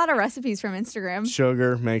make a lot of recipes from Instagram.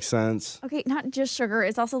 Sugar makes sense. Okay, not just sugar.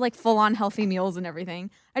 It's also like full-on healthy meals and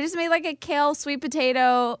everything. I just made like a kale, sweet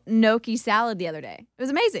potato, gnocchi salad the other day. It was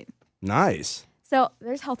amazing. Nice. So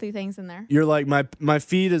there's healthy things in there. You're like, my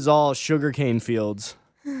feed is all sugarcane fields.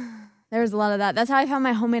 There's a lot of that. That's how I found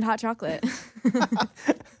my homemade hot chocolate.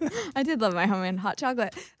 I did love my homemade hot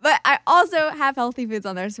chocolate. But I also have healthy foods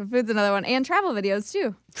on there. So food's another one. And travel videos,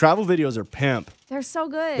 too. Travel videos are pimp. They're so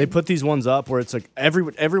good. They put these ones up where it's like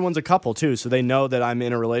everyone's a couple, too. So they know that I'm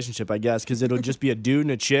in a relationship, I guess. Because it'll just be a dude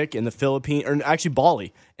and a chick in the Philippines, or actually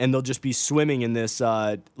Bali. And they'll just be swimming in this,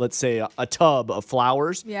 let's say, a tub of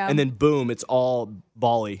flowers. Yeah. And then, boom, it's all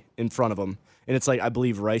Bali in front of them. And it's like, I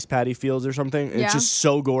believe, rice paddy fields or something. And It's just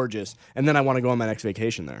so gorgeous. And then I want to go on my next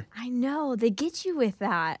vacation there. I know. They get you with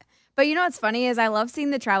that. But you know what's funny is I love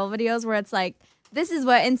seeing the travel videos where it's like, this is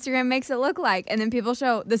what Instagram makes it look like. And then people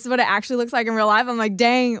show, this is what it actually looks like in real life. I'm like,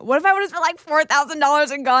 dang, what if I would have spent like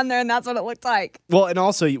 $4,000 and gone there and that's what it looked like? Well, and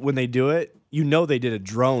also when they do it, you know they did a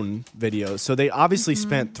drone video. So they obviously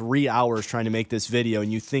spent 3 hours trying to make this video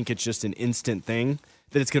and you think it's just an instant thing,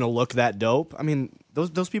 that it's going to look that dope. I mean,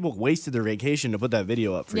 those people wasted their vacation to put that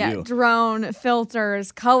video up for you. Yeah, drone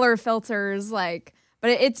filters, color filters, like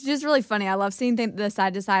But it's just really funny. I love seeing the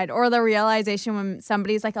side to side or the realization when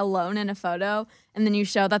somebody's like alone in a photo and then you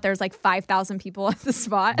show that there's like 5,000 people at the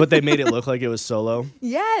spot. But they made it look like it was solo.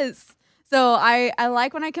 Yes. So I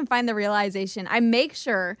like when I can find the realization. I make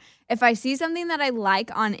sure if I see something that I like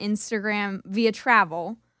on Instagram via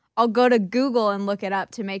travel, I'll go to Google and look it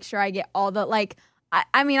up to make sure I get all the like.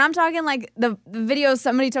 I mean, I'm talking like the videos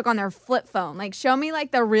somebody took on their flip phone. Like, show me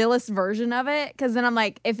like the realest version of it, because then I'm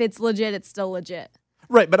like, if it's legit, it's still legit.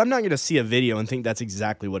 Right, but I'm not going to see a video and think that's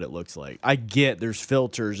exactly what it looks like. I get there's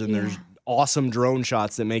filters and there's awesome drone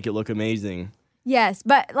shots that make it look amazing. Yes,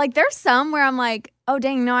 but like there's some where I'm like, oh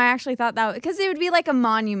dang, no, I actually thought that, because it would be like a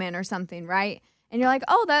monument or something, right? And you're like,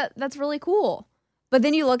 oh, that's really cool. But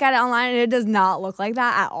then you look at it online and it does not look like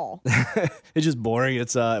that at all. It's just boring.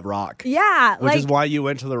 It's a rock. Yeah. Which is why you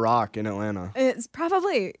went to the Rock in Atlanta. It's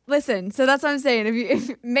probably, listen, so that's what I'm saying.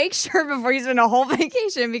 If make sure before you spend a whole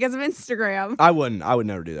vacation because of Instagram. I wouldn't. I would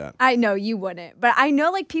never do that. I know you wouldn't. But I know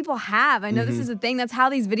like people have. I know this is a thing. That's how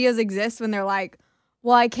these videos exist when they're like,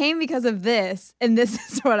 well, I came because of this, and this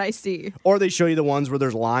is what I see. Or they show you the ones where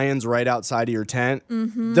there's lions right outside of your tent.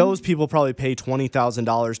 Those people probably pay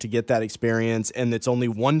 $20,000 to get that experience, and it's only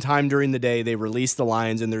one time during the day they release the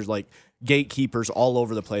lions, and there's like gatekeepers all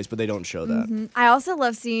over the place, but they don't show that. I also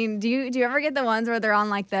love seeing. Do you ever get the ones where they're on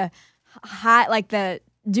like the hot, like the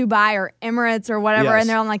Dubai or Emirates or whatever, Yes. and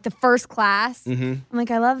they're on like the first class? I'm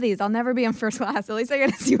like, I love these. I'll never be in first class. At least I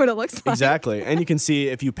get to see what it looks like. Exactly. And you can see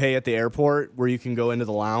if you pay at the airport where you can go into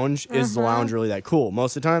the lounge, is the lounge really that cool?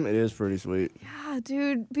 Most of the time, it is pretty sweet. Yeah,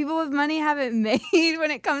 dude, people with money have it made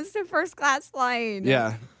when it comes to first class flying.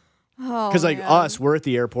 Yeah. Oh, Because like man. us, we're at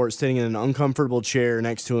the airport sitting in an uncomfortable chair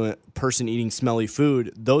next to a person eating smelly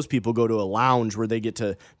food. Those people go to a lounge where they get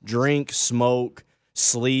to drink, smoke,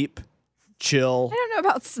 sleep, chill. I don't know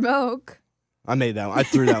about smoke. I made that one. I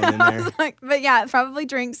threw that one in I there. was like, but yeah, probably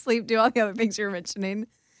drink, sleep, do all the other things you're mentioning.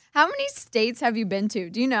 How many states have you been to?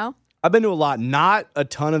 Do you know? I've been to a lot. Not a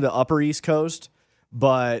ton of the upper East Coast,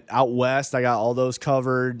 but out west, I got all those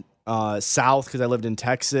covered. South, because I lived in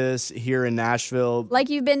Texas, here in Nashville. Like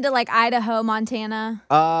you've been to like Idaho, Montana?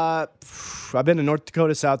 I've been to North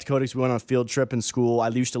Dakota, South Dakota, because we went on a field trip in school. I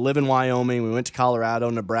used to live in Wyoming. We went to Colorado,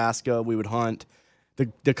 Nebraska. We would hunt. The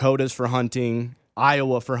Dakotas for hunting.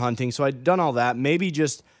 Iowa for hunting. So I'd done all that. Maybe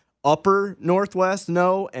just upper Northwest,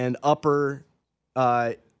 no, and upper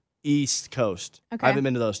East Coast. Okay. I haven't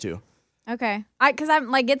been to those two. Okay. Because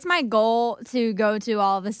I'm like, it's my goal to go to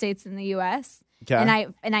all the states in the U.S. Okay.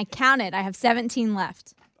 And I counted. I have 17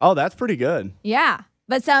 left. Oh, that's pretty good. Yeah.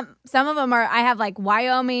 But some of them are, I have like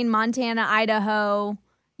Wyoming, Montana, Idaho,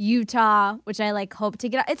 Utah, which I like hope to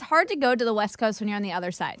get. It's hard to go to the West Coast when you're on the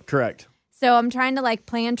other side. Correct. So I'm trying to like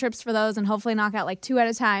plan trips for those and hopefully knock out like 2 at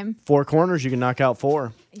a time. 4 corners, you can knock out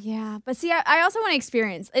 4. Yeah. But see, I also want to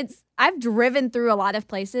experience. I've driven through a lot of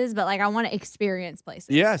places, but like I want to experience places.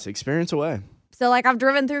 Yes, experience away. So like I've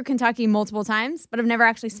driven through Kentucky multiple times, but I've never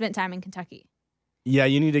actually spent time in Kentucky. Yeah,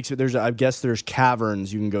 you need to. I guess there's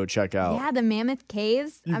caverns you can go check out. Yeah, the Mammoth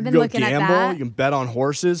Caves. You I've can been go looking gamble. at that. You can bet on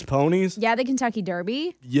horses, ponies. Yeah, the Kentucky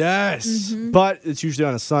Derby. Yes, but it's usually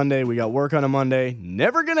on a Sunday. We got work on a Monday.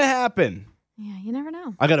 Never gonna happen. Yeah, you never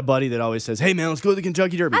know. I got a buddy that always says, "Hey man, let's go to the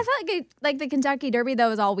Kentucky Derby." I thought like the Kentucky Derby though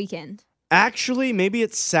was all weekend. Actually, maybe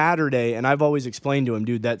it's Saturday, and I've always explained to him,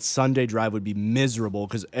 dude, that Sunday drive would be miserable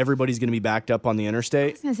because everybody's gonna be backed up on the I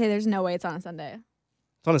interstate. was gonna say there's no way it's on a Sunday.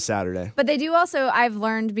 It's on a Saturday. But they do also, I've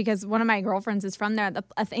learned because one of my girlfriends is from there,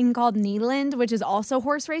 a thing called Kneeland, which is also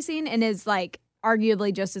horse racing and is like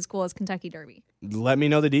arguably just as cool as Kentucky Derby. Let me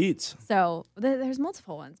know the deets. So there's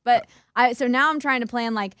multiple ones. But so now I'm trying to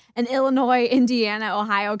plan like an Illinois, Indiana,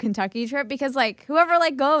 Ohio, Kentucky trip because like whoever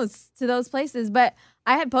like goes to those places. But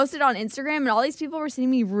I had posted on Instagram and all these people were sending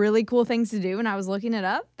me really cool things to do and I was looking it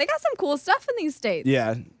up. They got some cool stuff in these states.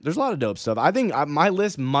 Yeah, there's a lot of dope stuff. I think my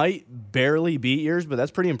list might barely beat yours, but that's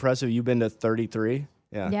pretty impressive. You've been to 33.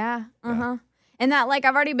 Yeah. Yeah. Uh-huh. And that like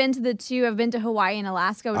I've already been to the 2. I've been to Hawaii and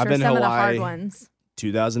Alaska, which I've are been to some of the Hawaii. hard ones.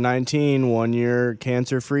 2019, 1 year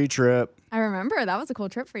cancer-free trip. I remember that was a cool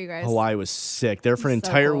trip for you guys. Hawaii was sick. There for an So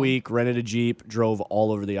entire cool. week, rented a Jeep, drove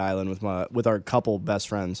all over the island with our couple best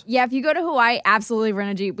friends. Yeah, if you go to Hawaii, absolutely rent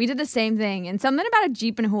a Jeep. We did the same thing. And something about a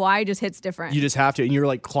Jeep in Hawaii just hits different. You just have to. And you're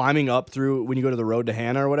like climbing up through, when you go to the road to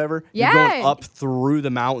Hana or whatever, Yeah. you're going up through the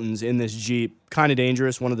mountains in this Jeep. Kind of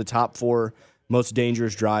dangerous. One of the top 4 most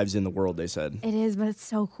dangerous drives in the world, they said. It is, but it's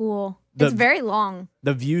so cool. It's very long.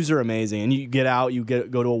 The views are amazing, and you get out,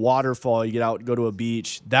 go to a waterfall, you get out, go to a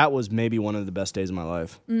beach. That was maybe one of the best days of my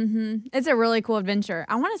life. Mm-hmm. It's a really cool adventure.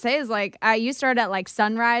 I want to say is like you start at like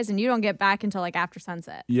sunrise, and you don't get back until like after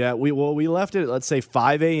sunset. Yeah, we left at, let's say,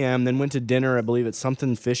 5 a.m., then went to dinner. I believe it's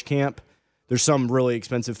something fish camp. There's some really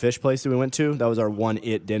expensive fish place that we went to. That was our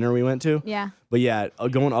dinner we went to. Yeah. But yeah,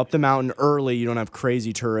 going up the mountain early, you don't have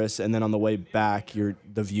crazy tourists, and then on the way back,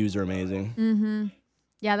 the views are amazing. Mm-hmm.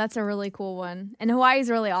 Yeah, that's a really cool one. And Hawaii's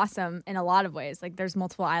really awesome in a lot of ways. Like, there's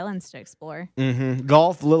multiple islands to explore. Mm-hmm.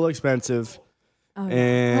 Golf, a little expensive. Oh, yeah.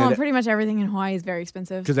 And well, pretty much everything in Hawaii is very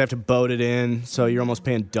expensive. Because they have to boat it in, so you're almost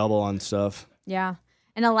paying double on stuff. Yeah.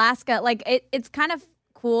 In Alaska, like, it's kind of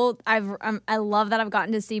cool. I love that I've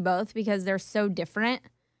gotten to see both because they're so different.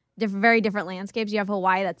 Very different landscapes. You have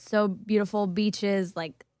Hawaii that's so beautiful, beaches,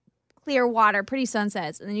 like, clear water, pretty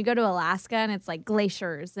sunsets. And then you go to Alaska, and it's, like,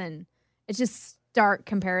 glaciers, and it's just stark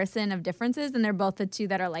comparison of differences, and they're both the two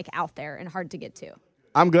that are like out there and hard to get to.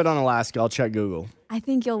 I'm good on Alaska. I'll check Google. I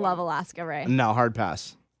think you'll love Alaska, Ray. No, hard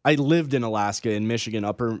pass. I lived in Alaska, in Michigan,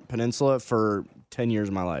 Upper Peninsula, for 10 years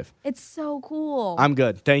of my life. It's so cool. I'm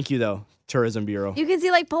good. Thank you, though, Tourism Bureau. You can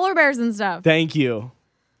see like polar bears and stuff. Thank you.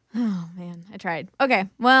 Oh, man. I tried. Okay.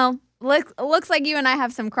 Well, looks like you and I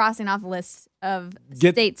have some crossing off lists of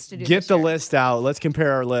states to do. Get the list out. Let's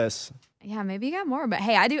compare our lists. Yeah, maybe you got more, but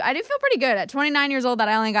hey, I do feel pretty good at 29 years old that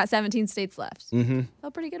I only got 17 states left. Mm-hmm.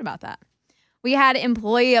 Feel pretty good about that. We had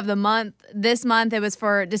Employee of the Month. This month it was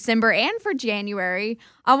for December and for January.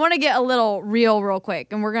 I want to get a little real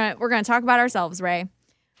quick, and we're gonna talk about ourselves, Ray.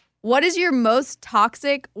 What is your most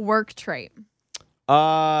toxic work trait?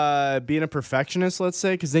 Being a perfectionist, let's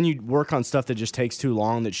say, because then you work on stuff that just takes too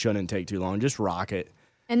long that shouldn't take too long. Just rock it.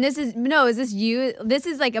 And is this you? This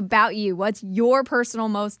is like about you. What's your personal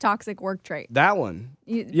most toxic work trait? That one.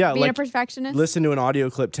 Being like a perfectionist? Listen to an audio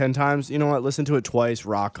clip 10 times. You know what? Listen to it twice.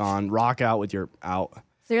 Rock out with your out.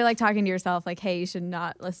 So you're like talking to yourself like, hey, you should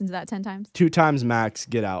not listen to that 10 times? 2 times max,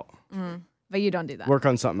 get out. But you don't do that. Work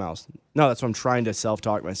on something else. No, that's what I'm trying to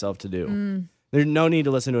self-talk myself to do. There's no need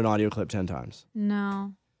to listen to an audio clip 10 times.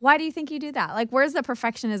 No. Why do you think you do that? Like, where's the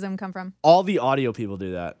perfectionism come from? All the audio people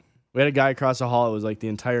do that. We had a guy across the hall. It was like the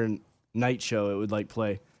entire night show. It would like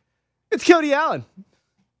play. It's Cody Allen.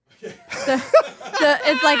 So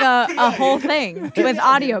it's like a whole thing with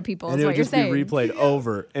audio people. Is what you're saying. And it would just be replayed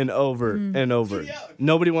over and over and over.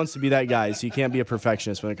 Nobody wants to be that guy, so you can't be a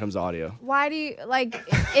perfectionist when it comes to audio. Why do you like?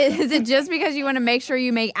 Is it just because you want to make sure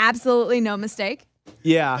you make absolutely no mistake?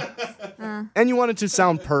 Yeah. And you want it to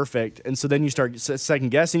sound perfect. And so then you start second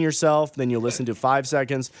guessing yourself. Then you listen to 5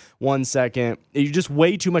 seconds, 1 second. You're just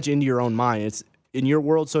way too much into your own mind. It's in your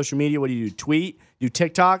world, social media. What do? Tweet? Do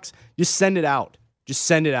TikToks? Just send it out. Just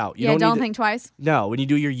send it out. You don't think twice? No. When you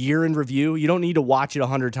do your year in review, you don't need to watch it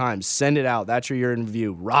 100 times. Send it out. That's your year in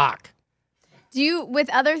review. Rock. Do you, with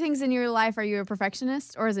other things in your life, are you a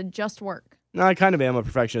perfectionist or is it just work? No, I kind of am a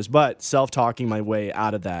perfectionist, but self-talking my way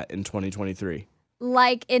out of that in 2023.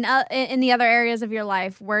 Like in the other areas of your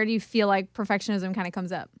life, where do you feel like perfectionism kind of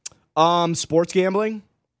comes up? Sports gambling.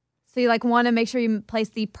 So you like want to make sure you place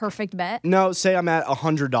the perfect bet? No, say I'm at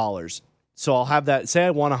 $100. So I'll have that. Say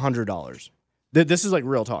I won $100. This is like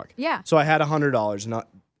real talk. Yeah. So I had $100. And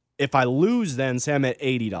if I lose, then say I'm at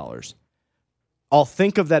 $80. I'll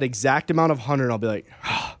think of that exact amount of 100. And I'll be like,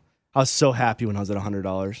 oh, I was so happy when I was at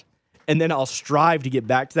 $100. And then I'll strive to get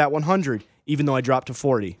back to that 100, even though I dropped to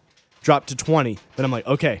 40. Drop to 20. Then I'm like,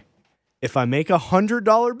 okay, if I make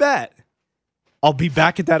 $100 bet, I'll be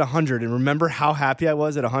back at that 100 and remember how happy I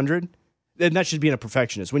was at 100. And that's just being a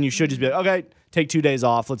perfectionist. When you should just be like, okay, take 2 days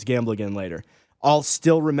off. Let's gamble again later. I'll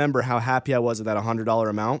still remember how happy I was at that $100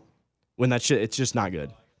 amount when that shit, it's just not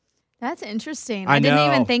good. That's interesting. I didn't know.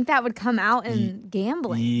 even think that would come out in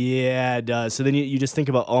gambling. Yeah, it does. So then you just think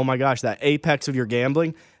about, oh my gosh, that apex of your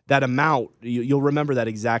gambling, that amount, you'll remember that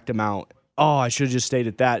exact amount. Oh, I should have just stayed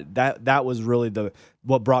at that. That was really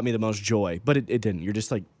what brought me the most joy. But it didn't. You're just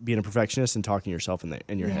like being a perfectionist and talking yourself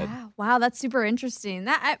in your head. Wow, that's super interesting.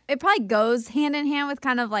 It probably goes hand in hand with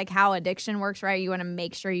kind of like how addiction works, right? You want to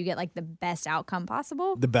make sure you get like the best outcome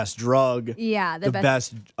possible. The best drug. Yeah, the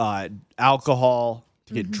best alcohol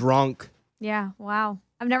to get drunk. Yeah, wow.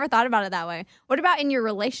 I've never thought about it that way. What about in your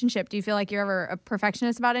relationship? Do you feel like you're ever a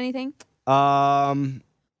perfectionist about anything?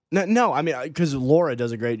 No, I mean, because Laura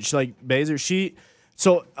does a great, she like Baser,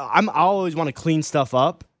 so I always want to clean stuff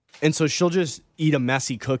up, and so she'll just eat a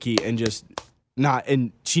messy cookie and just not,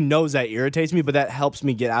 and she knows that irritates me, but that helps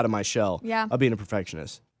me get out of my shell of being a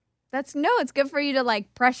perfectionist. It's good for you to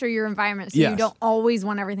like pressure your environment so you don't always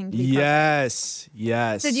want everything to be perfect.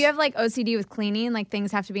 Yes. So do you have like OCD with cleaning, like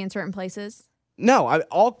things have to be in certain places? No,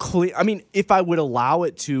 all clean. I mean, if I would allow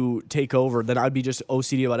it to take over, then I'd be just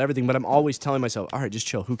OCD about everything. But I'm always telling myself, all right, just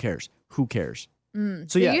chill. Who cares? Who cares?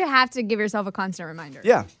 So you have to give yourself a constant reminder.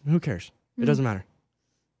 Yeah, who cares? It doesn't matter.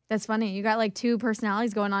 That's funny. You got like two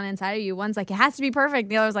personalities going on inside of you. One's like, it has to be perfect.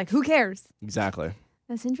 The other's like, who cares? Exactly.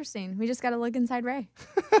 That's interesting. We just got to look inside Ray.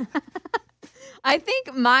 I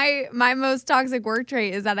think my most toxic work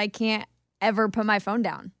trait is that I can't ever put my phone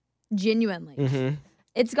down. Genuinely. Mm-hmm.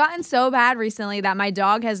 It's gotten so bad recently that my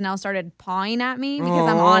dog has now started pawing at me because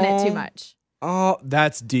I'm on it too much. Oh,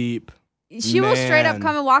 that's deep. She will straight up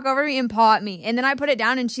come and walk over to me and paw at me. And then I put it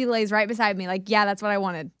down and she lays right beside me. Like, yeah, that's what I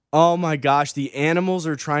wanted. Oh my gosh. The animals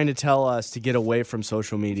are trying to tell us to get away from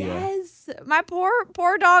social media. Yes. My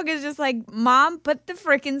poor dog is just like, Mom, put the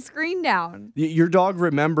freaking screen down. Your dog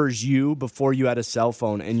remembers you before you had a cell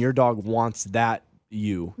phone, and your dog wants that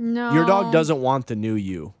you. No. Your dog doesn't want the new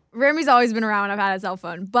you. Remy's always been around when I've had a cell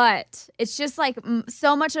phone, but it's just like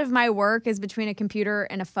so much of my work is between a computer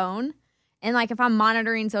and a phone. And like if I'm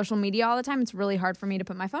monitoring social media all the time, it's really hard for me to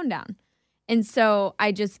put my phone down. And so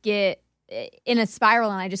I just get in a spiral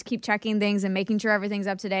and I just keep checking things and making sure everything's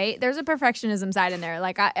up to date. There's a perfectionism side in there.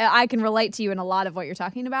 Like I can relate to you in a lot of what you're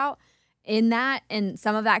talking about in that, and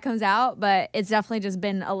some of that comes out, but it's definitely just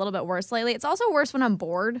been a little bit worse lately. It's also worse when I'm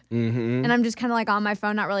bored and I'm just kind of like on my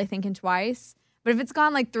phone, not really thinking twice. But if it's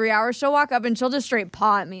gone like 3 hours, she'll walk up and she'll just straight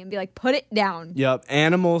paw at me and be like, put it down. Yep.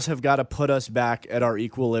 Animals have got to put us back at our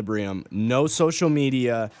equilibrium. No social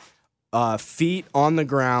media, feet on the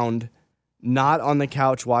ground, not on the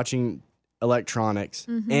couch watching electronics.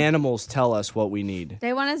 Animals tell us what we need.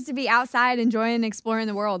 They want us to be outside enjoying and exploring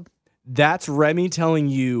the world. That's Remy telling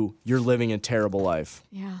you you're living a terrible life.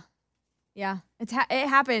 Yeah. Yeah. It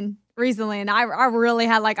happened recently, and I really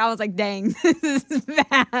had I was like, dang, this is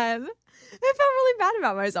bad. I felt really bad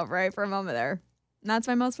about myself, right, for a moment there. And that's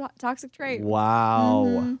my most toxic trait.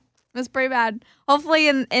 Wow. That's pretty bad. Hopefully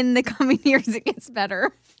in the coming years it gets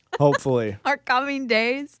better. Hopefully. Our coming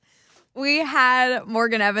days. We had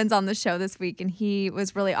Morgan Evans on the show this week, and he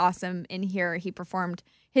was really awesome in here. He performed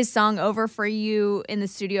his song Over For You in the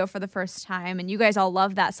studio for the first time, and you guys all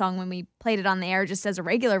loved that song when we played it on the air just as a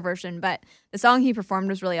regular version, but the song he performed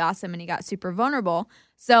was really awesome, and he got super vulnerable.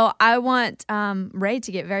 So I want Ray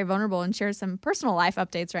to get very vulnerable and share some personal life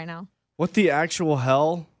updates right now. What the actual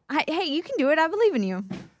hell? Hey, you can do it. I believe in you.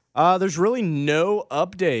 There's really no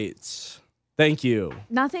updates. Thank you.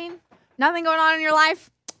 Nothing going on in your life?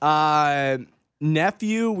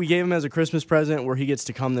 Nephew, we gave him as a Christmas present where he gets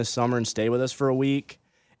to come this summer and stay with us for a week.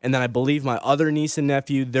 And then I believe my other niece and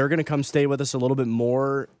nephew, they're going to come stay with us a little bit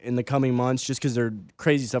more in the coming months just because there's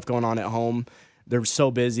crazy stuff going on at home. They're so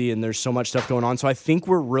busy and there's so much stuff going on. So I think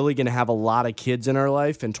we're really going to have a lot of kids in our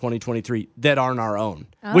life in 2023 that aren't our own,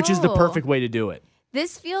 which is the perfect way to do it.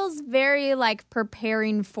 This feels very like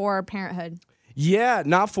preparing for parenthood. Yeah,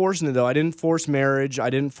 not forcing it, though. I didn't force marriage. I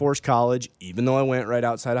didn't force college, even though I went right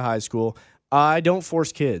outside of high school. I don't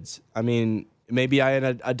force kids. I mean, maybe I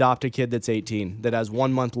adopt a kid that's 18 that has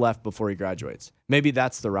 1 month left before he graduates. Maybe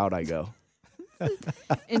that's the route I go.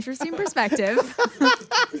 Interesting perspective.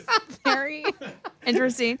 Very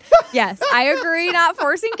interesting. Yes, I agree, not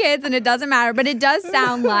forcing kids, and it doesn't matter, but it does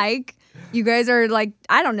sound like you guys are like,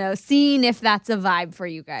 I don't know, seeing if that's a vibe for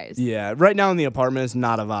you guys. Yeah, right now in the apartment, it's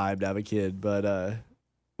not a vibe to have a kid. But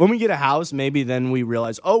when we get a house, maybe then we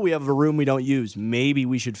realize, oh, we have a room we don't use. Maybe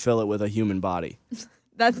we should fill it with a human body.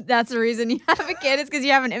 That's the reason you have a kid. It's because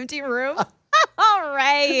you have an empty room. All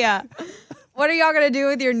right. What are y'all going to do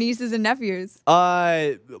with your nieces and nephews?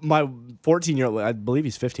 My 14-year-old, I believe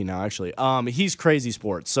he's 15 now, actually. He's crazy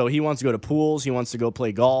sports. So he wants to go to pools. He wants to go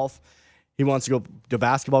play golf. He wants to go to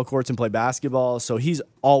basketball courts and play basketball. So he's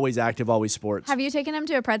always active, always sports. Have you taken him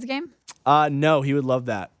to a Preds game? No, he would love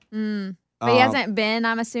that. But he hasn't been,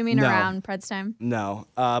 I'm assuming, around Preds time? No,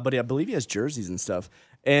 but I believe he has jerseys and stuff.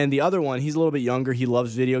 And the other one, he's a little bit younger. He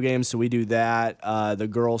loves video games, so we do that. The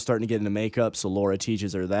girl's starting to get into makeup, so Laura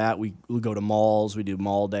teaches her that. We go to malls. We do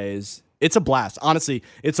mall days. It's a blast. Honestly,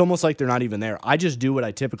 it's almost like they're not even there. I just do what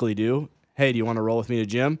I typically do. Hey, do you want to roll with me to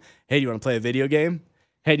gym? Hey, do you want to play a video game?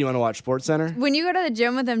 Hey, do you want to watch SportsCenter? When you go to the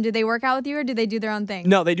gym with them, do they work out with you or do they do their own thing?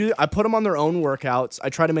 No, they do. I put them on their own workouts.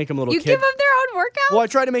 I try to make them a little You give them their own workouts? Well, I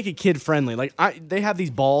try to make it kid-friendly. Like, they have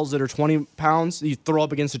these balls that are 20 pounds. You throw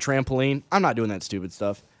up against a trampoline. I'm not doing that stupid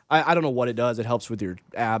stuff. I don't know what it does. It helps with your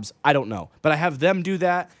abs. I don't know. But I have them do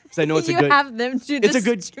that because I know it's a good... You have them do it's a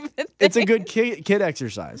good stupid thing. It's a good kid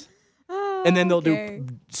exercise. Oh, and then they'll do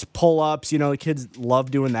pull-ups. You know, the kids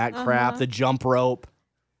love doing that crap. The jump rope.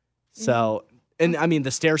 So... And, I mean, the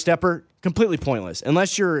stair stepper, completely pointless.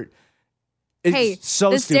 Unless you're... It's so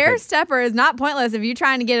the stupid. stair stepper is not pointless if you're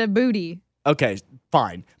trying to get a booty. Okay,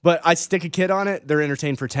 fine. But I stick a kid on it, they're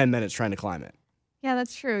entertained for 10 minutes trying to climb it. Yeah,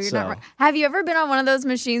 that's true. You're not right. Have you ever been on one of those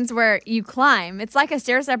machines where you climb? It's like a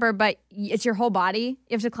stair stepper, but it's your whole body.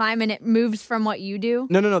 You have to climb and it moves from what you do.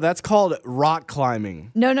 No. That's called rock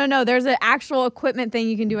climbing. No. There's an actual equipment thing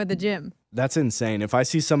you can do at the gym. That's insane. If I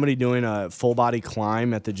see somebody doing a full body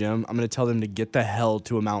climb at the gym, I'm going to tell them to get the hell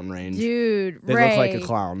to a mountain range. Dude, they look like a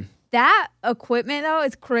clown. That equipment, though,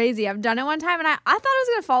 is crazy. I've done it one time, and I thought it was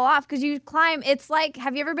going to fall off because you climb. It's like,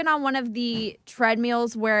 have you ever been on one of the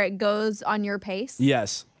treadmills where it goes on your pace?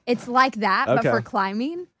 Yes. It's like that, but for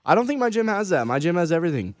climbing. I don't think my gym has that. My gym has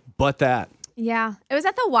everything but that. Yeah. It was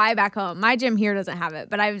at the Y back home. My gym here doesn't have it,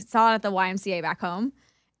 but I saw it at the YMCA back home,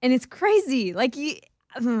 and it's crazy. Like,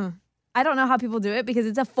 I don't know how people do it because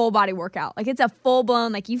it's a full body workout. Like, it's a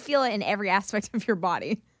full-blown, like, you feel it in every aspect of your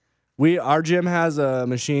body. Our gym has a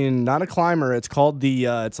machine, not a climber. It's called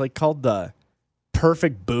the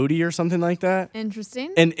Perfect Booty or something like that.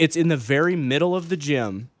 Interesting. And it's in the very middle of the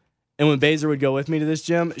gym. And when Baser would go with me to this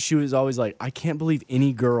gym, she was always like, I can't believe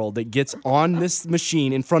any girl that gets on this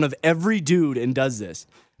machine in front of every dude and does this.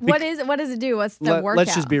 What does it do? What's the workout?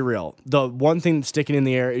 Let's just be real. The one thing sticking in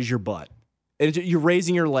the air is your butt. And you're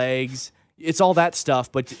raising your legs. It's all that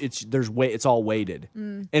stuff, but it's all weighted.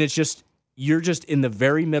 And it's just... You're just in the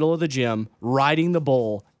very middle of the gym, riding the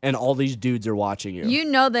bull, and all these dudes are watching you. You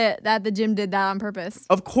know that the gym did that on purpose.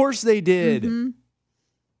 Of course they did. Mm-hmm.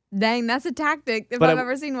 Dang, that's a tactic if I've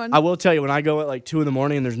ever seen one. I will tell you, when I go at like 2 a.m.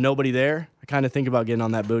 and there's nobody there, I kind of think about getting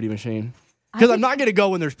on that booty machine. Because I'm not going to go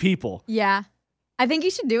when there's people. Yeah. I think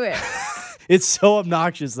you should do it. It's so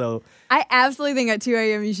obnoxious, though. I absolutely think at 2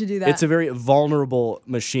 a.m. you should do that. It's a very vulnerable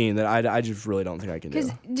machine that I just really don't think I can do.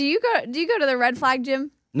 Do you go to the Red Flag gym?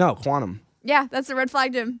 No, Quantum. Yeah, that's the Red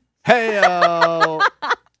Flag gym. Hey-o. I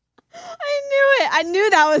knew it. I knew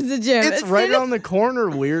that was the gym. It's right on the corner,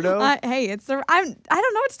 weirdo. Hey, I don't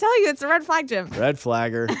know what to tell you. It's the Red Flag gym. Red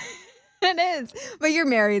flagger. It is. But you're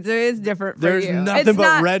married, so it's different for There's you. There's nothing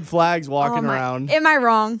but red flags walking around. Am I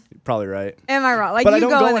wrong? Probably right. Am I wrong? Like, but I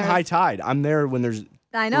don't go in high tide. I'm there when there's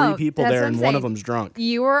 3 people there and one of them's drunk.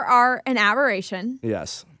 You are an aberration.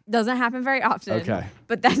 Yes. Doesn't happen very often. Okay.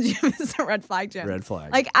 But that gym is a red flag gym. Red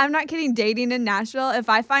flag. Like, I'm not kidding. Dating in Nashville, if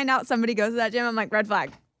I find out somebody goes to that gym, I'm like, red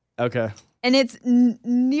flag. Okay. And it's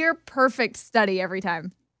near perfect study every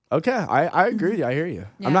time. Okay. I agree with you. I hear you.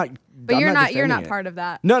 Yeah. I'm not. But I'm you're not part of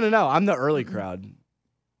that. No. I'm the early crowd.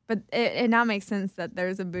 But it now makes sense that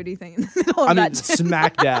there's a booty thing in the middle of that gym.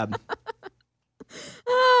 Smack dab.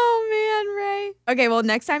 Oh, man, Ray. Okay, well,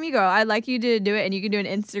 next time you go, I'd like you to do it, and you can do an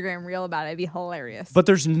Instagram reel about it. It'd be hilarious. But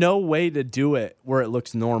there's no way to do it where it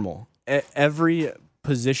looks normal. Every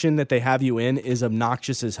position that they have you in is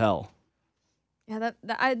obnoxious as hell. Yeah,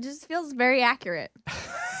 that just feels very accurate.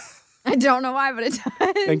 I don't know why, but it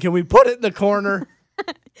does. And can we put it in the corner?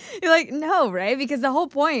 You're like, no, Ray, because the whole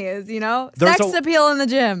point is, sex appeal in the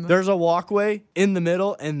gym. There's a walkway in the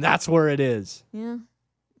middle, and that's where it is. Yeah.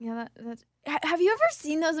 Yeah, that's... Have you ever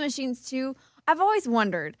seen those machines too? I've always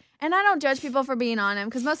wondered, and I don't judge people for being on them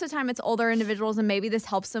because most of the time it's older individuals and maybe this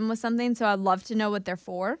helps them with something, so I'd love to know what they're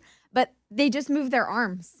for, but they just move their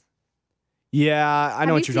arms. Yeah, I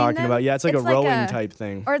know what you're talking about. Yeah, it's like a rowing type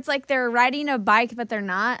thing. Or it's like they're riding a bike, but they're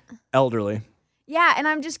not. Elderly. Yeah, and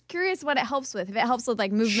I'm just curious what it helps with. If it helps with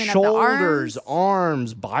like movement shoulders, of the arms.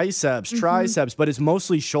 Arms, biceps, triceps, but it's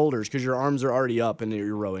mostly shoulders because your arms are already up and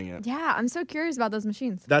you're rowing it. Yeah, I'm so curious about those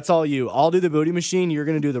machines. That's all you. I'll do the booty machine. You're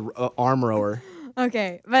going to do the arm rower.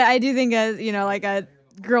 Okay, but I do think as, like a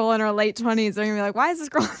girl in her late 20s, they're going to be like, why is this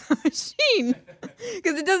girl on the machine?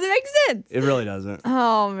 Because it doesn't make sense. It really doesn't.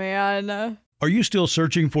 Oh, man. Are you still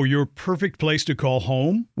searching for your perfect place to call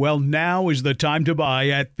home? Well, now is the time to buy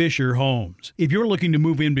at Fisher Homes. If you're looking to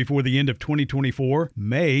move in before the end of 2024,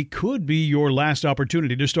 May could be your last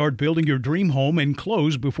opportunity to start building your dream home and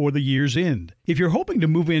close before the year's end. If you're hoping to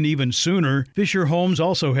move in even sooner, Fisher Homes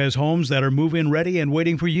also has homes that are move-in ready and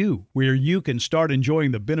waiting for you, where you can start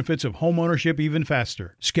enjoying the benefits of homeownership even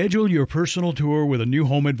faster. Schedule your personal tour with a new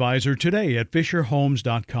home advisor today at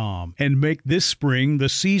FisherHomes.com and make this spring the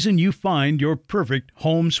season you find your perfect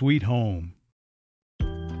home sweet home.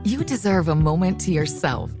 You deserve a moment to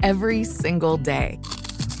yourself every single day.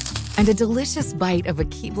 And a delicious bite of a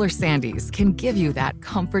Keebler Sandies can give you that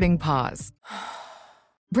comforting pause.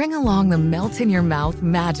 Bring along the melt-in-your-mouth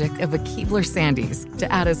magic of a Keebler Sandies to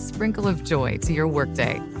add a sprinkle of joy to your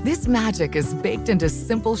workday. This magic is baked into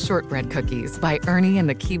simple shortbread cookies by Ernie and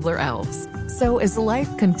the Keebler Elves. So as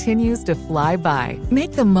life continues to fly by,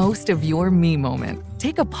 make the most of your me moment.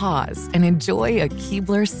 Take a pause and enjoy a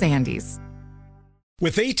Keebler Sandies.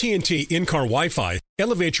 With AT&T in-car Wi-Fi,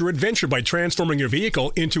 elevate your adventure by transforming your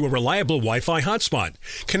vehicle into a reliable Wi-Fi hotspot.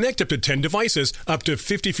 Connect up to 10 devices up to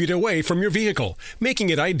 50 feet away from your vehicle, making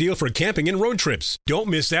it ideal for camping and road trips. Don't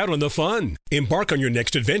miss out on the fun. Embark on your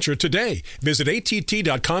next adventure today. Visit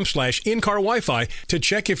att.com/in-car Wi-Fi to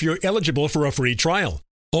check if you're eligible for a free trial.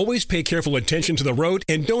 Always pay careful attention to the road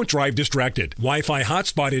and don't drive distracted. Wi-Fi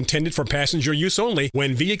hotspot intended for passenger use only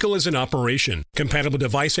when vehicle is in operation. Compatible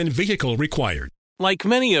device and vehicle required. Like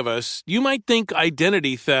many of us, you might think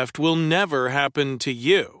identity theft will never happen to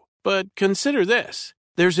you. But consider this.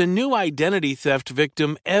 There's a new identity theft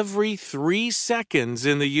victim every 3 seconds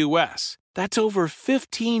in the U.S. That's over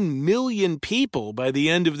 15 million people by the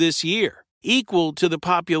end of this year, equal to the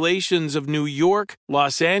populations of New York,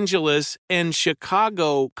 Los Angeles, and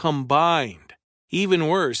Chicago combined. Even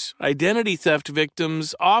worse, identity theft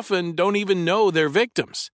victims often don't even know they're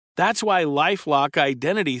victims. That's why LifeLock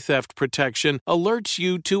Identity Theft Protection alerts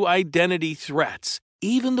you to identity threats,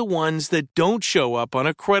 even the ones that don't show up on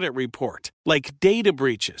a credit report, like data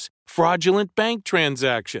breaches, fraudulent bank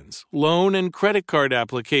transactions, loan and credit card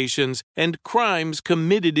applications, and crimes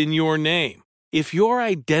committed in your name. If your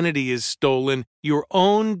identity is stolen, your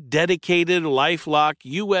own dedicated LifeLock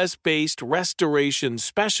U.S.-based restoration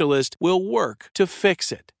specialist will work to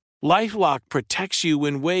fix it. LifeLock protects you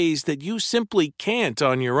in ways that you simply can't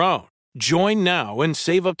on your own. Join now and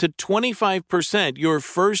save up to 25% your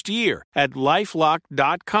first year at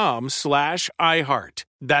LifeLock.com/iHeart.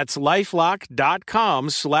 That's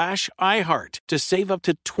LifeLock.com/iHeart to save up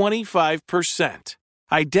to 25%.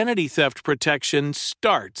 Identity theft protection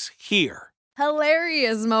starts here.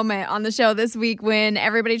 Hilarious moment on the show this week when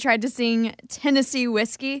everybody tried to sing Tennessee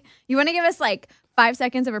Whiskey. You want to give us like 5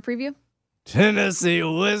 seconds of a preview? Tennessee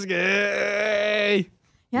whiskey.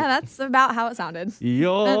 Yeah, that's about how it sounded.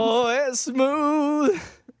 You're smooth.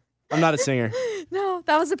 I'm not a singer. No,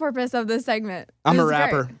 that was the purpose of this segment. I'm a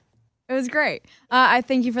rapper. Great. It was great. I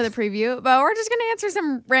thank you for the preview, but we're just going to answer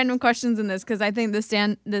some random questions in this because I think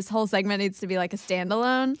this whole segment needs to be like a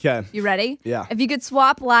standalone. Okay. You ready? Yeah. If you could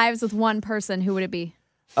swap lives with one person, who would it be?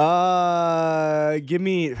 Give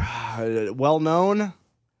me well-known.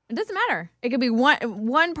 It doesn't matter. It could be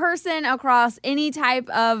one person across any type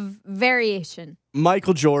of variation.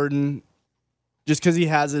 Michael Jordan, just because he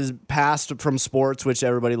has his past from sports, which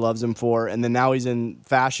everybody loves him for, and then now he's in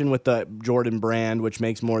fashion with the Jordan brand, which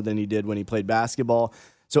makes more than he did when he played basketball.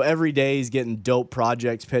 So every day he's getting dope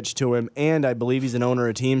projects pitched to him, and I believe he's an owner of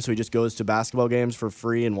a team, so he just goes to basketball games for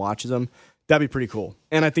free and watches them. That'd be pretty cool.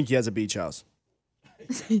 And I think he has a beach house.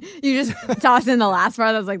 You just tossed in the last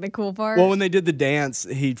part. That's like the cool part. Well, when they did the dance,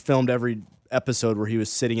 he filmed every episode where he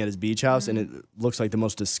was sitting at his beach house, and it looks like the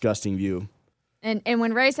most disgusting view. And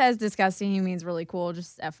when Ray says disgusting, he means really cool.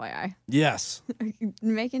 Just FYI. Yes.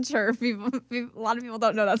 Making sure people, a lot of people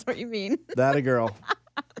don't know that's what you mean. That a girl.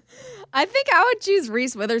 I think I would choose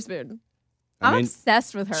Reese Witherspoon. I'm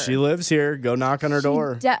obsessed with her. She lives here. Go knock on her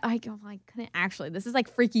door. I couldn't actually. This is like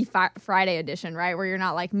Freaky Friday edition, right? Where you're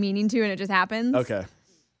not like meaning to and it just happens. Okay.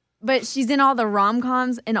 But she's in all the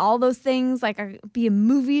rom-coms and all those things. Like, I could be in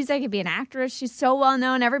movies. I could be an actress. She's so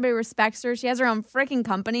well-known. Everybody respects her. She has her own freaking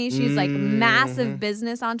company. She's like massive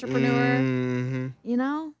business entrepreneur. Mm-hmm. You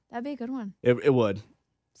know? That'd be a good one. It would.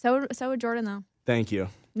 So would Jordan, though. Thank you.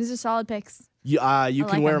 These are solid picks. You can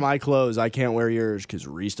like wear them. my clothes. I can't wear yours because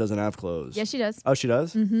Reese doesn't have clothes. Yes, she does. Oh, she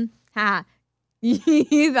does? Mm-hmm. Ha.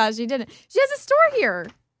 You thought she didn't. She has a store here.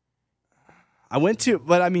 I went to,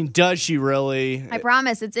 but I mean, does she really? I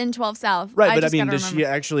promise. It's in 12 South. Right, but I mean, does she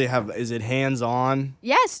actually is it hands-on?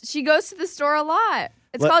 Yes, she goes to the store a lot.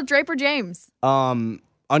 It's called Draper James.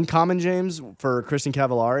 Uncommon James for Kristen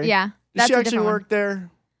Cavallari? Yeah. Does she actually work there?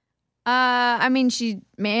 I mean, she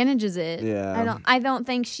manages it. Yeah. I don't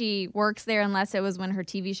think she works there unless it was when her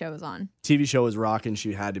TV show was on. TV show was rocking.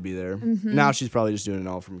 She had to be there. Mm-hmm. Now she's probably just doing it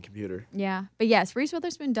all from a computer. Yeah. But yes, Reese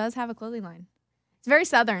Witherspoon does have a clothing line. It's very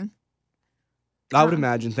Southern. I would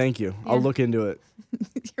imagine. Thank you. Yeah. I'll look into it.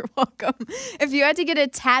 You're welcome. If you had to get a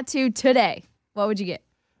tattoo today, what would you get?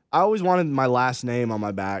 I always wanted my last name on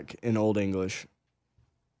my back in Old English.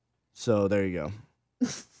 So there you go.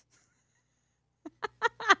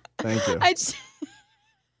 Thank you.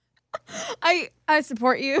 I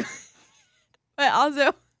support you. But also, I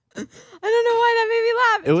don't know why that made me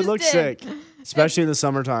laugh. It would look sick. Especially in the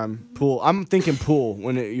summertime. Pool. I'm thinking pool.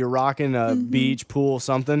 When you're rocking a beach, pool,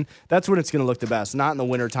 something. That's when it's going to look the best. Not in the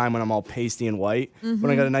wintertime when I'm all pasty and white.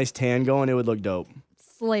 When I got a nice tan going, it would look dope.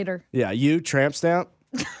 Slater. Yeah. You, tramp stamp?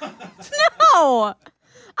 No.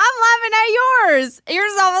 I'm laughing at yours.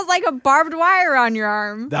 Yours is almost like a barbed wire on your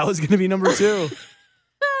arm. That was going to be number 2.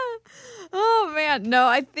 Oh man, no,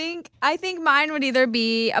 I think mine would either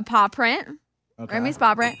be a paw print, Remy's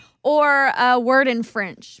paw print, or a word in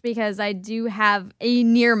French, because I do have a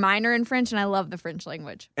near minor in French and I love the French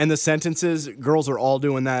language. And the sentences, girls are all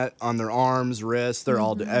doing that on their arms, wrists. They're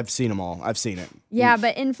all. I've seen them all. I've seen it. Yeah,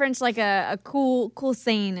 but in French, like a cool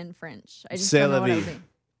saying in French. I just C'est don't know la what it vie. would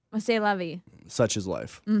be. C'est la vie. Such is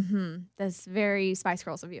life. That's very Spice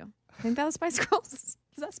Girls of you. I think that was Spice Girls. Is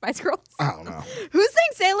that Spice Girls? I don't know. Who's saying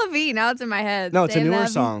C'est la vie? Now it's in my head. No, it's a C'est la newer vie.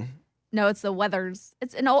 song. No, it's the Weathers.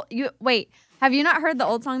 It's an old. Wait. Have you not heard the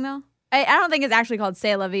old song though? I don't think it's actually called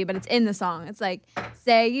C'est la vie, but it's in the song. It's like,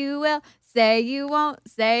 say you will, say you won't,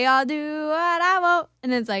 say I'll do what I won't,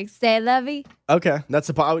 and it's like C'est la vie. Okay, that's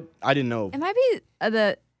a. I didn't know. It might be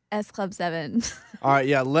the S Club 7. All right,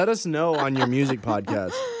 yeah. Let us know on your music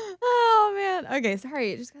podcast. Oh man. Okay,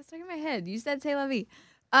 sorry. It just got stuck in my head. You said C'est la vie.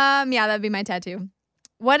 Yeah, that'd be my tattoo.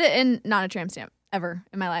 And not a tramp stamp ever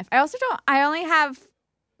in my life. I only have,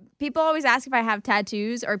 people always ask if I have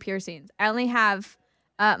tattoos or piercings. I only have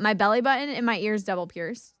my belly button and my ears double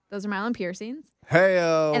pierced. Those are my own piercings.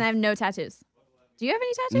 Heyo. And I have no tattoos. Do you have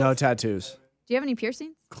any tattoos? No tattoos. Do you have any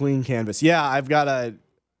piercings? Clean canvas. Yeah, I got a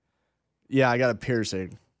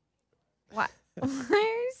piercing. What? Why are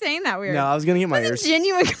you saying that weird? No, I was gonna get my That's ears. a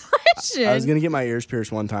genuine question. I was gonna get my ears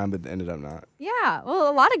pierced one time, but ended up not. Yeah. Well,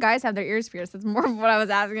 a lot of guys have their ears pierced. That's more of what I was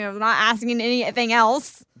asking. I was not asking anything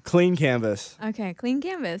else. Clean canvas. Okay, clean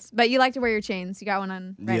canvas. But you like to wear your chains. You got one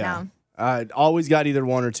on right now. I always got either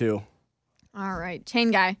one or two. All right,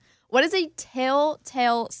 chain guy. What is a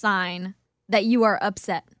telltale sign that you are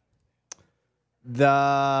upset?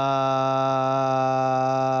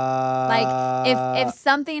 Like if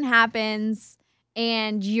something happens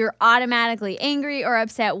and you're automatically angry or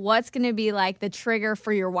upset, what's going to be like the trigger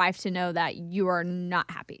for your wife to know that you are not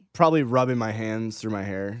happy? Probably rubbing my hands through my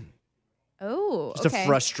hair. Oh, Just a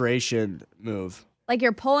frustration move. Like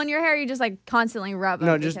you're pulling your hair, you just like constantly rub them.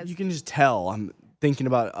 No, you can just tell. I'm thinking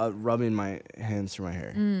about rubbing my hands through my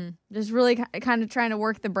hair. Just really kind of trying to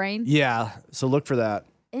work the brain. Yeah, so look for that.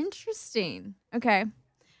 Interesting. Okay.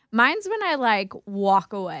 Mine's when I like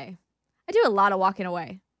walk away. I do a lot of walking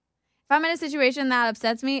away. If I'm in a situation that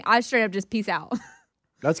upsets me, I straight up just peace out.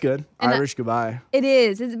 That's good. And Irish goodbye. It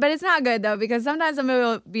is, but it's not good though, because sometimes somebody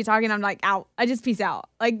will be talking, I'm like, out. I just peace out.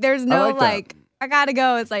 Like there's no like that. I gotta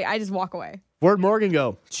go. It's like I just walk away. Where'd Morgan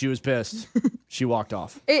go? She was pissed. She walked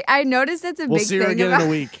off. I noticed it's a We'll big see thing. her again in a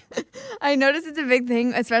week. I noticed it's a big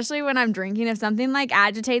thing, especially when I'm drinking. If something like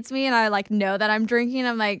agitates me and I like know that I'm drinking,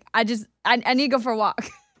 I'm like, I need to go for a walk.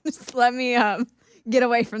 Just let me get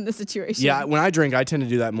away from the situation. Yeah, when I drink, I tend to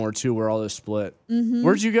do that more too. We're all just split. Mm-hmm.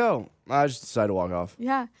 Where'd you go? I just decided to walk off.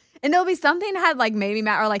 Yeah. And there'll be something that had like made me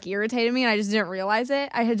mad or like irritated me and I just didn't realize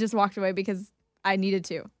it. I had just walked away because I needed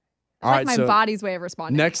to. It's All like right, my so body's way of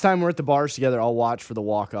responding. Next time we're at the bars together, I'll watch for the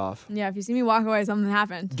walk off. Yeah, if you see me walk away, something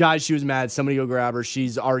happened. Guys, she was mad. Somebody go grab her.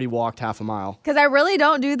 She's already walked half a mile. Because I really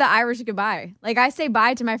don't do the Irish goodbye. Like I say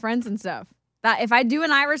bye to my friends and stuff. That if I do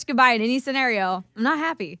an Irish goodbye in any scenario, I'm not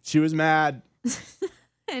happy. She was mad.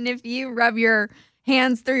 And if you rub your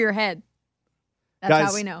hands through your head, that's Guys,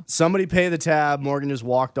 how we know. Somebody pay the tab. Morgan just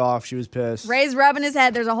walked off. She was pissed. Ray's rubbing his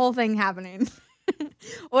head. There's a whole thing happening.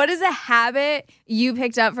 What is a habit you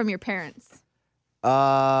picked up from your parents?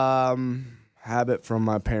 Habit from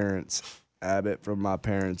my parents. Habit from my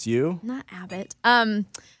parents. You? Not habit.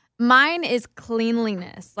 Mine is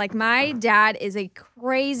cleanliness. Like my dad is a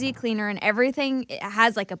crazy cleaner and everything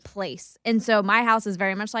has like a place. And so my house is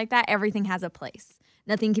very much like that. Everything has a place.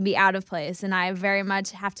 Nothing can be out of place. And I very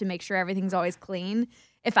much have to make sure everything's always clean.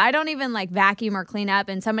 If I don't even like vacuum or clean up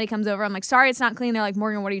and somebody comes over, I'm like, sorry, it's not clean. They're like,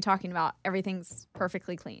 Morgan, what are you talking about? Everything's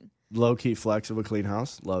perfectly clean. Low-key flex of a clean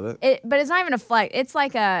house. Love it. But it's not even a flex. It's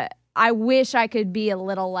like I wish I could be a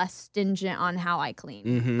little less stingent on how I clean.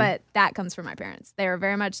 Mm-hmm. But that comes from my parents. They were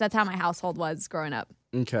very much, that's how my household was growing up.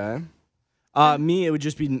 Okay. Me, it would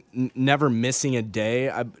just be never missing a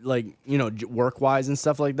day. I like, work-wise and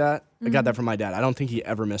stuff like that. I got that from my dad. I don't think he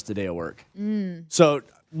ever missed a day of work. So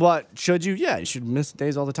what should you? Yeah, you should miss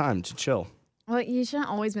days all the time to chill. Well, you shouldn't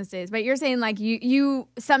always miss days. But you're saying like you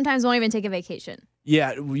sometimes won't even take a vacation.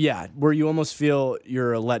 Yeah, where you almost feel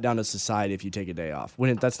you're let down to society if you take a day off.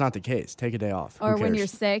 When that's not the case, take a day off. Or Who when cares? you're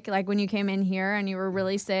sick, like when you came in here and you were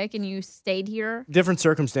really sick and you stayed here. Different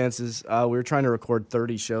circumstances. We were trying to record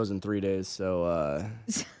 30 shows in 3 days, so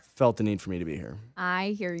felt the need for me to be here.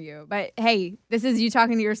 I hear you. But hey, this is you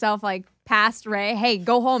talking to yourself like past Ray. Hey,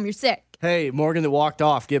 go home. You're sick. Hey, Morgan that walked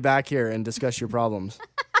off, get back here and discuss your problems.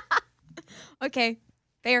 Okay,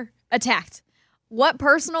 fair. Attacked. What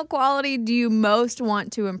personal quality do you most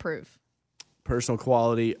want to improve? personal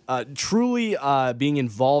quality. Truly being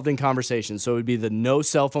involved in conversations. So it would be the no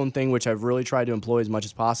cell phone thing, which I've really tried to employ as much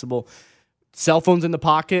as possible. Cell phones in the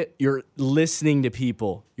pocket, you're listening to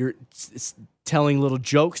people. You're telling little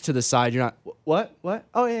jokes to the side. You're not, what?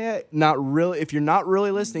 Oh, yeah. Not really. If you're not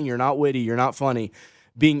really listening, you're not witty. You're not funny.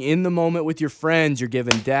 Being in the moment with your friends, you're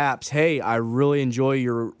giving daps. Hey, I really enjoy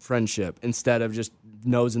your friendship, instead of just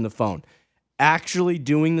nosing the phone. Actually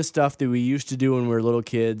doing the stuff that we used to do when we were little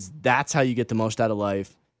kids, that's how you get the most out of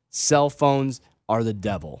life. Cell phones are the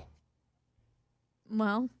devil.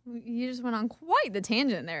 Well, you just went on quite the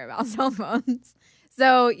tangent there about cell phones.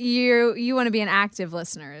 So you want to be an active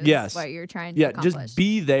listener is yes. what you're trying to accomplish. Just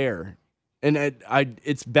be there. And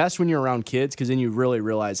it's best when you're around kids, because then you really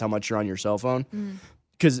realize how much you're on your cell phone.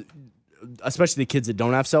 Because especially the kids that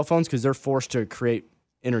don't have cell phones, because they're forced to create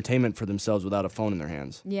entertainment for themselves without a phone in their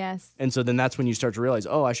hands. Yes. And so then that's when you start to realize,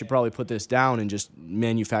 oh, I should probably put this down and just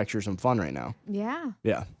manufacture some fun right now. Yeah.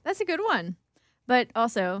 Yeah. That's a good one. But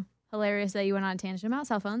also hilarious that you went on a tangent about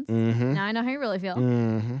cell phones. Mm-hmm. Now I know how you really feel.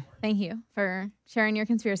 Mm-hmm. Thank you for sharing your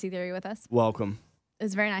conspiracy theory with us. Welcome.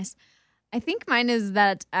 It's very nice. I think mine is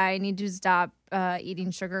that I need to stop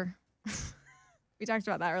eating sugar. We talked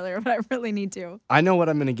about that earlier, but I really need to. I know what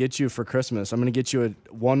I'm going to get you for Christmas. I'm going to get you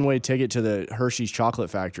a one-way ticket to the Hershey's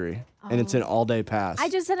Chocolate Factory, and it's an all-day pass. I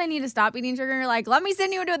just said I need to stop eating sugar. You're like, let me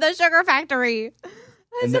send you to the sugar factory.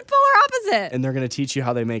 It's the polar opposite. And they're going to teach you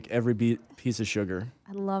how they make every piece of sugar.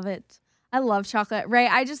 I love it. I love chocolate. Ray,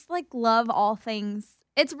 I just love all things.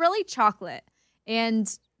 It's really chocolate and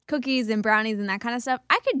cookies and brownies and that kind of stuff.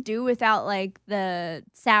 I could do without the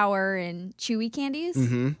sour and chewy candies.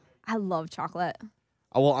 Mm-hmm. I love chocolate.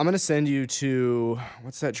 Oh, well, I'm going to send you to,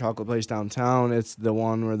 what's that chocolate place downtown? It's the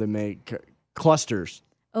one where they make clusters.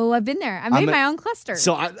 Oh, I've been there. I made my own cluster.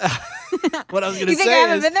 So what I was going to You think I say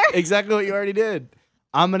haven't is been there? exactly what you already did.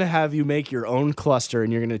 I'm going to have you make your own cluster,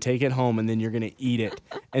 and you're going to take it home, and then you're going to eat it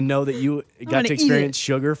and know that you got to experience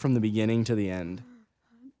sugar from the beginning to the end.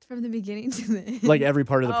 From the beginning to the end. Like every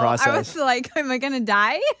part of the process. I was like, am I going to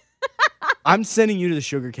die? I'm sending you to the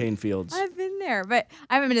sugarcane fields. I've been there, but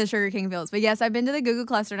I haven't been to the sugarcane fields. But yes, I've been to the Goo Goo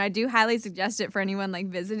Cluster, and I do highly suggest it for anyone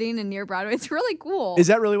visiting and near Broadway. It's really cool. Is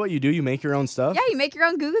that really what you do? You make your own stuff? Yeah, you make your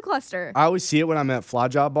own Goo Goo Cluster. I always see it when I'm at Flaw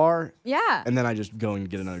Job Bar. Yeah. And then I just go and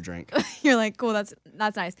get another drink. You're like, cool, that's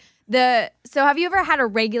nice. So have you ever had a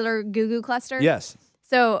regular Goo Goo Cluster? Yes.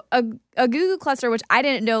 So a Goo Goo Cluster, which I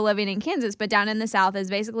didn't know living in Kansas, but down in the South, is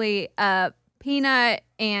basically a peanut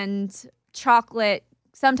and chocolate,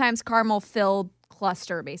 sometimes caramel-filled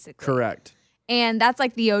cluster, basically. Correct. And that's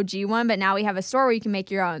the OG one, but now we have a store where you can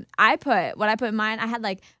make your own. What I put in mine, I had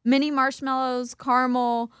mini marshmallows,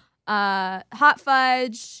 caramel, hot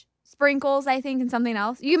fudge, sprinkles, I think, and something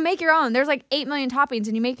else. You can make your own. There's 8 million toppings,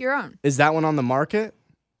 and you make your own. Is that one on the market?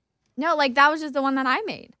 No, that was just the one that I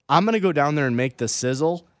made. I'm going to go down there and make the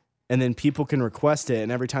sizzle, and then people can request it,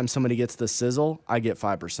 and every time somebody gets the sizzle, I get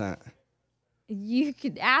 5%. You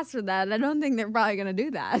could ask for that. I don't think they're probably going to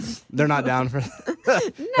do that. They're not down for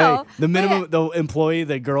that. No. Hey, the minimum, the employee,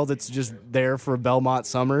 the girl that's just there for Belmont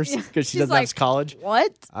Summers because she doesn't have college.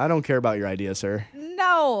 What? I don't care about your idea, sir.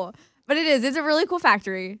 No. But it is. It's a really cool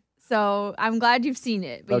factory. So I'm glad you've seen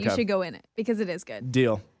it, but you Okay. should go in it because it is good.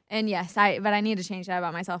 Deal. And yes, but I need to change that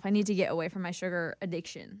about myself. I need to get away from my sugar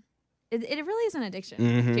addiction. It really is an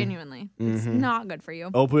addiction, genuinely. It's not good for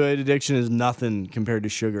you. Opioid addiction is nothing compared to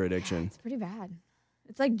sugar addiction. It's pretty bad.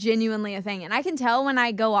 It's genuinely a thing. And I can tell when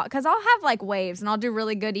I go off, because I'll have waves and I'll do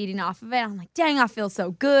really good eating off of it. I'm like, dang, I feel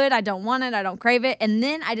so good. I don't want it. I don't crave it. And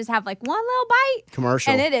then I just have one little bite.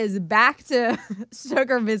 Commercial. And it is back to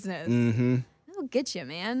sugar business. Mm-hmm. It'll get you,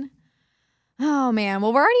 man. Oh, man.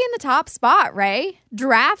 Well, we're already in the top spot, Ray.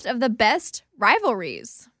 Draft of the best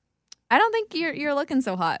rivalries. I don't think you're looking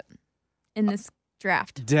so hot in this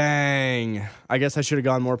draft. Dang. I guess I should have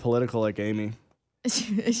gone more political like Amy.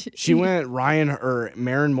 She went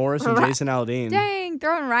Maren Morris and Jason Aldean. Dang,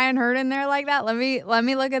 throwing Ryan Hurd in there like that. Let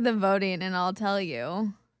me look at the voting and I'll tell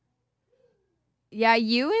you. Yeah,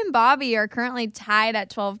 you and Bobby are currently tied at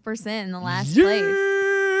 12% in the last place.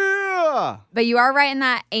 But you are right in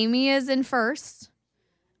that Amy is in first.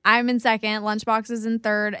 I'm in second. Lunchbox is in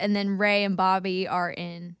third. And then Ray and Bobby are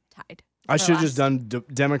in tied. I should have just done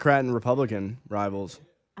Democrat and Republican rivals.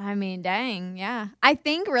 I mean, dang, yeah. I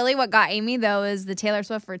think really what got Amy, though, is the Taylor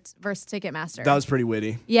Swift versus Ticketmaster. That was pretty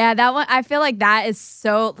witty. Yeah, that one, I feel like that is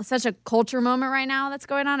such a culture moment right now that's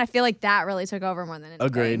going on. I feel like that really took over more than anything.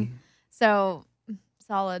 Agreed. So,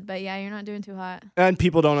 solid. But yeah, you're not doing too hot. And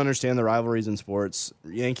people don't understand the rivalries in sports.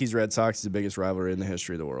 Yankees-Red Sox is the biggest rivalry in the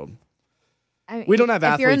history of the world. I mean, We don't have if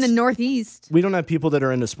athletes. you're in the Northeast. We don't have people that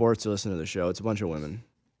are into sports to listen to the show. It's a bunch of women.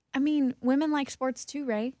 I mean, women like sports too,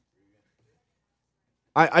 Ray.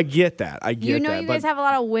 I get that. I get that. You know, you guys have a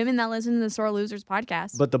lot of women that listen to the Sore Losers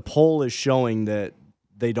podcast. But the poll is showing that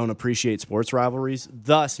they don't appreciate sports rivalries,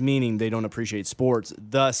 thus meaning they don't appreciate sports,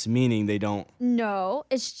 thus meaning they don't. No,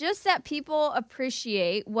 it's just that people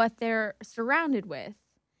appreciate what they're surrounded with.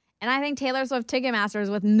 And I think Taylor Swift Ticketmaster is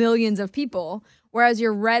with millions of people, whereas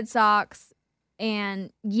your Red Sox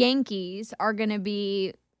and Yankees are going to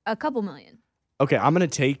be a couple million. Okay, I'm going to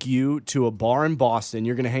take you to a bar in Boston.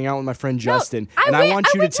 You're going to hang out with my friend Justin. I went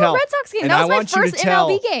to a Red Sox game. That was my first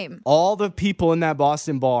MLB game. All the people in that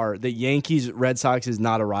Boston bar that Yankees-Red Sox is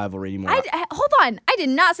not a rivalry anymore. Hold on. I did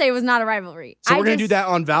not say it was not a rivalry. So we're going to do that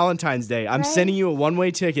on Valentine's Day. I'm sending you a one-way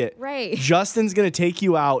ticket. Right. Justin's going to take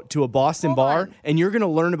you out to a Boston bar, and you're going to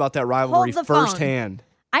learn about that rivalry firsthand.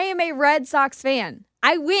 I am a Red Sox fan.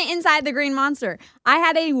 I went inside the Green Monster. I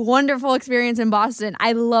had a wonderful experience in Boston.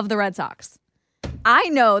 I love the Red Sox. I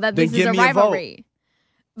know that this is a rivalry,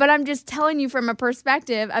 but I'm just telling you from a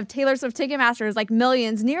perspective of Taylor Swift Ticketmaster, like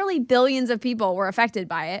millions, nearly billions of people were affected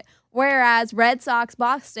by it, whereas Red Sox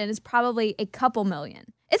Boston is probably a couple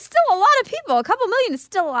million. It's still a lot of people. A couple million is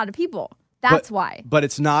still a lot of people. That's why. But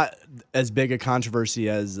it's not as big a controversy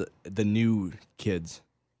as the new kids.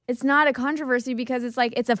 It's not a controversy because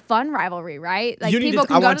it's a fun rivalry, right? Like people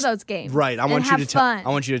can go to those games. Right. I want you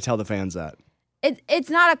to tell the fans that. It's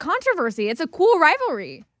not a controversy. It's a cool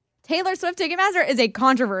rivalry. Taylor Swift Ticketmaster is a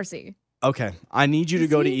controversy. Okay. I need you to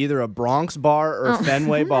go to either a Bronx bar or a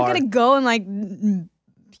Fenway bar. I'm not going to go and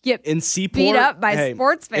get in Seaport, beat up by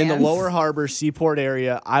sports fans. In the Lower Harbor, Seaport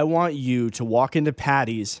area, I want you to walk into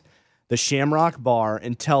Patty's, the Shamrock Bar,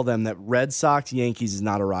 and tell them that Red Sox Yankees is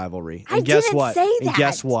not a rivalry. And guess what? And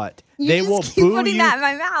guess what? They will keep putting that in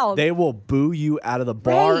my mouth. They will boo you out of the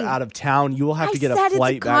bar, out of town. You will have to get a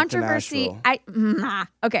flight back to Nashville.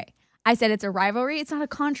 Okay. I said it's a rivalry. It's not a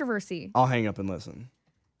controversy. I'll hang up and listen.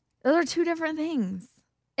 Those are two different things.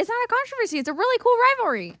 It's not a controversy. It's a really cool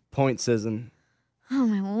rivalry. Point sizzin'.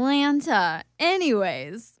 Oh, Atlanta.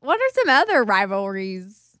 Anyways, what are some other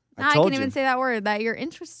rivalries? I can't even say that word that you're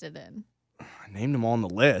interested in. I named them all on the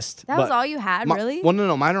list. That was all you had, really? Well,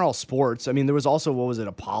 no. Mine are all sports. I mean, there was also,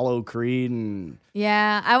 Apollo Creed and...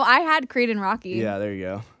 Yeah, I had Creed and Rocky. Yeah, there you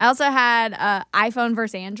go. I also had iPhone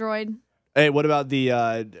versus Android. Hey, what about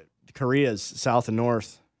the Koreas, South and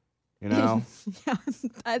North? You know?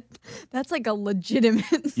 Yeah, that's like a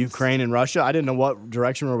legitimate... Ukraine and Russia? I didn't know what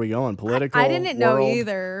direction were we going. Political, I didn't know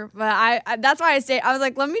either, but I that's why I was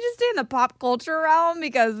like, let me just stay in the pop culture realm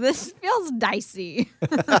because this feels dicey.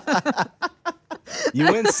 You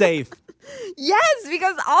went safe. Yes,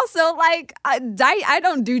 because also, like, I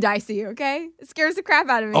don't do dicey, okay? It scares the crap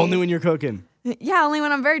out of me. Only when you're cooking. Yeah, only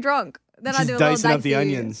when I'm very drunk. Then I do a little dicey. Dicing up the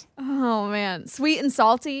onions. Oh, man. Sweet and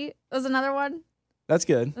salty was another one. That's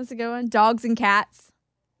good. That's a good one. Dogs and cats.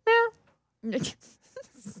 Yeah.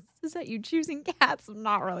 Is that you choosing cats? I'm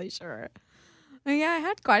not really sure. Yeah, I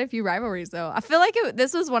had quite a few rivalries, though. I feel like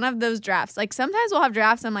this was one of those drafts. Like, sometimes we'll have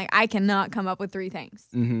drafts, I'm like, I cannot come up with 3 things.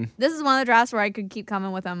 Mm-hmm. This is one of the drafts where I could keep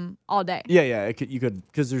coming with them all day. Yeah, you could,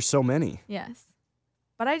 because there's so many. Yes.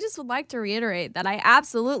 But I just would like to reiterate that I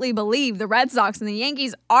absolutely believe the Red Sox and the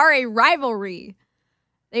Yankees are a rivalry.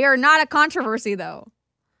 They are not a controversy, though.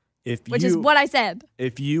 Which is what I said.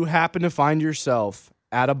 If you happen to find yourself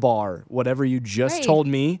at a bar, whatever you just told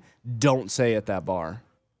me, don't say at that bar.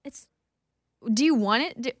 Do you want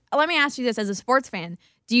it? Let me ask you this as a sports fan.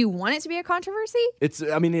 Do you want it to be a controversy? It's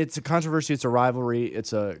a controversy. It's a rivalry.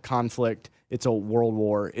 It's a conflict. It's a world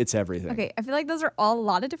war. It's everything. Okay, I feel like those are all a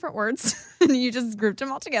lot of different words, and you just grouped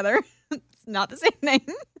them all together. It's not the same thing.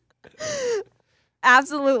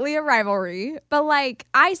 Absolutely a rivalry. But, like,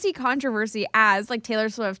 I see controversy as, like, Taylor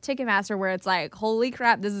Swift Ticketmaster, where it's like, holy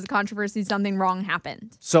crap, this is a controversy. Something wrong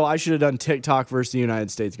happened. So I should have done TikTok versus the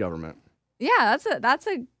United States government. Yeah, that's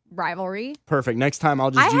a rivalry. Perfect. Next time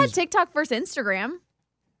I'll just I had TikTok versus Instagram.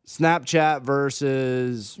 Snapchat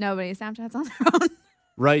versus... Nobody. Snapchat's on their own.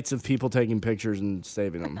 Rights of people taking pictures and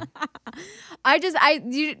saving them.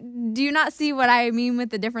 Do you not see what I mean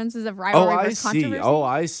with the differences of rivalry versus controversy? Oh,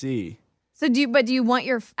 I see. So do you want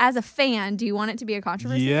as a fan, do you want it to be a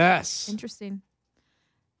controversy? Yes. Interesting.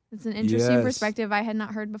 It's an interesting perspective I had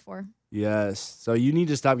not heard before. Yes. So you need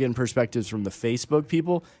to stop getting perspectives from the Facebook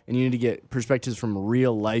people, and you need to get perspectives from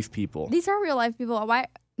real life people. These are real life people. Why?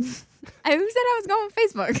 Who said I was going with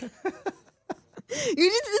Facebook? You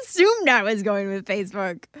just assumed I was going with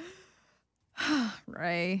Facebook.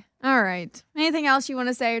 Ray. All right. Anything else you want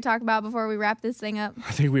to say or talk about before we wrap this thing up?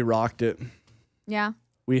 I think we rocked it. Yeah.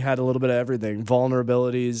 We had a little bit of everything.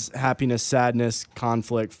 Vulnerabilities, happiness, sadness,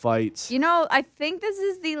 conflict, fights. You know, I think this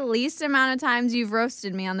is the least amount of times you've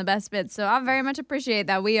roasted me on the best bits, so I very much appreciate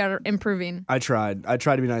that we are improving. I tried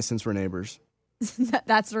to be nice since we're neighbors.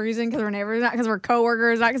 That's the reason, because we're neighbors, not because we're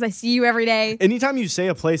coworkers, not because I see you every day. Anytime you say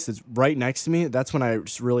a place that's right next to me, that's when I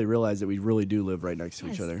just really realize that we really do live right next to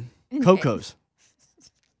each other. Coco's.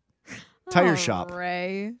 Tire shop.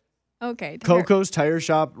 Ray. Okay. Coco's, Tire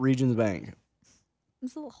Shop, Regions Bank.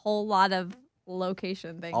 There's a whole lot of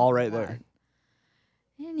location things. All right there.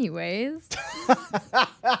 Anyways.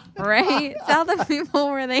 Ray, tell the people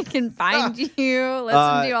where they can find you,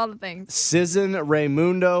 listen to all the things. Sizzin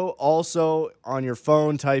Raymundo. Also on your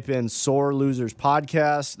phone, type in Sore Losers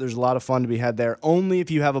Podcast. There's a lot of fun to be had there. Only if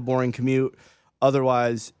you have a boring commute.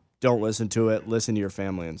 Otherwise, don't listen to it. Listen to your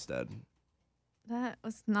family instead. That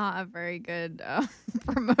was not a very good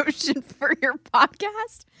promotion for your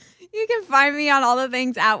podcast. You can find me on all the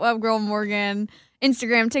things at WebGirlMorgan,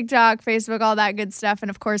 Instagram, TikTok, Facebook, all that good stuff. And,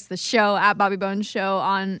 of course, the show at Bobby Bones Show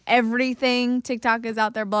on everything. TikTok is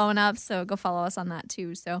out there blowing up, so go follow us on that,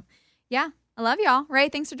 too. So, yeah, I love y'all. Ray,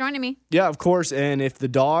 thanks for joining me. Yeah, of course. And if the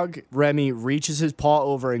dog, Remy, reaches his paw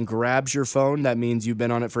over and grabs your phone, that means you've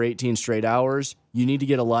been on it for 18 straight hours. You need to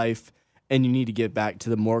get a life. And you need to get back to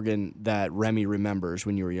the Morgan that Remy remembers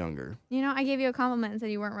when you were younger. You know, I gave you a compliment and said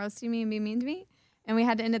you weren't roasting me and being mean to me. And we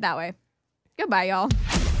had to end it that way. Goodbye, y'all.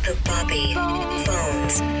 The Bobby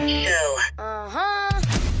Bones Show.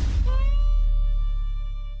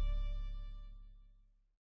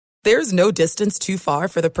 There's no distance too far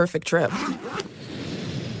for the perfect trip.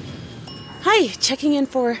 Hi, checking in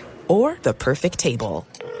for... Or the perfect table.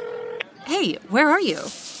 Hey, where are you?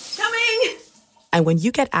 Coming! And when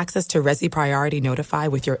you get access to Resi Priority Notify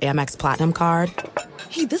with your Amex Platinum card...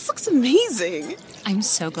 Hey, this looks amazing. I'm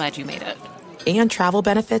so glad you made it. And travel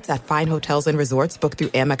benefits at fine hotels and resorts booked through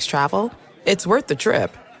Amex Travel, it's worth the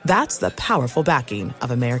trip. That's the powerful backing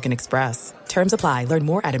of American Express. Terms apply. Learn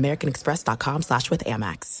more at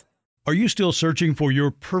americanexpress.com/withAmex. Are you still searching for your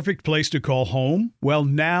perfect place to call home? Well,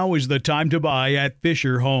 now is the time to buy at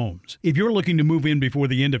Fisher Homes. If you're looking to move in before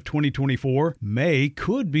the end of 2024, May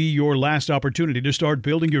could be your last opportunity to start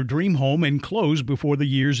building your dream home and close before the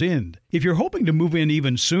year's end. If you're hoping to move in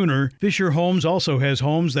even sooner, Fisher Homes also has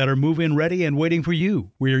homes that are move-in ready and waiting for you,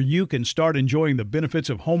 where you can start enjoying the benefits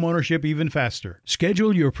of homeownership even faster.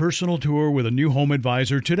 Schedule your personal tour with a new home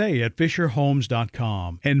advisor today at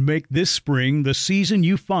FisherHomes.com and make this spring the season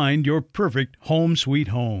you find your perfect home sweet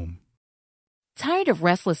home. Tired of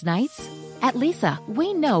restless nights? At Leesa,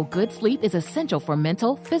 we know good sleep is essential for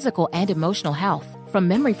mental, physical, and emotional health. From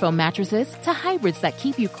memory foam mattresses to hybrids that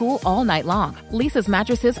keep you cool all night long, Leesa's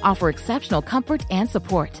mattresses offer exceptional comfort and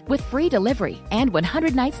support with free delivery and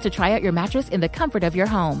 100 nights to try out your mattress in the comfort of your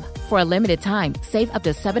home. For a limited time, save up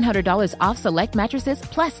to $700 off select mattresses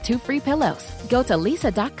plus 2 free pillows. Go to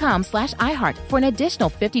leesa.com/iHeart for an additional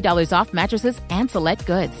 $50 off mattresses and select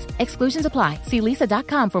goods. Exclusions apply. See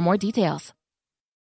leesa.com for more details.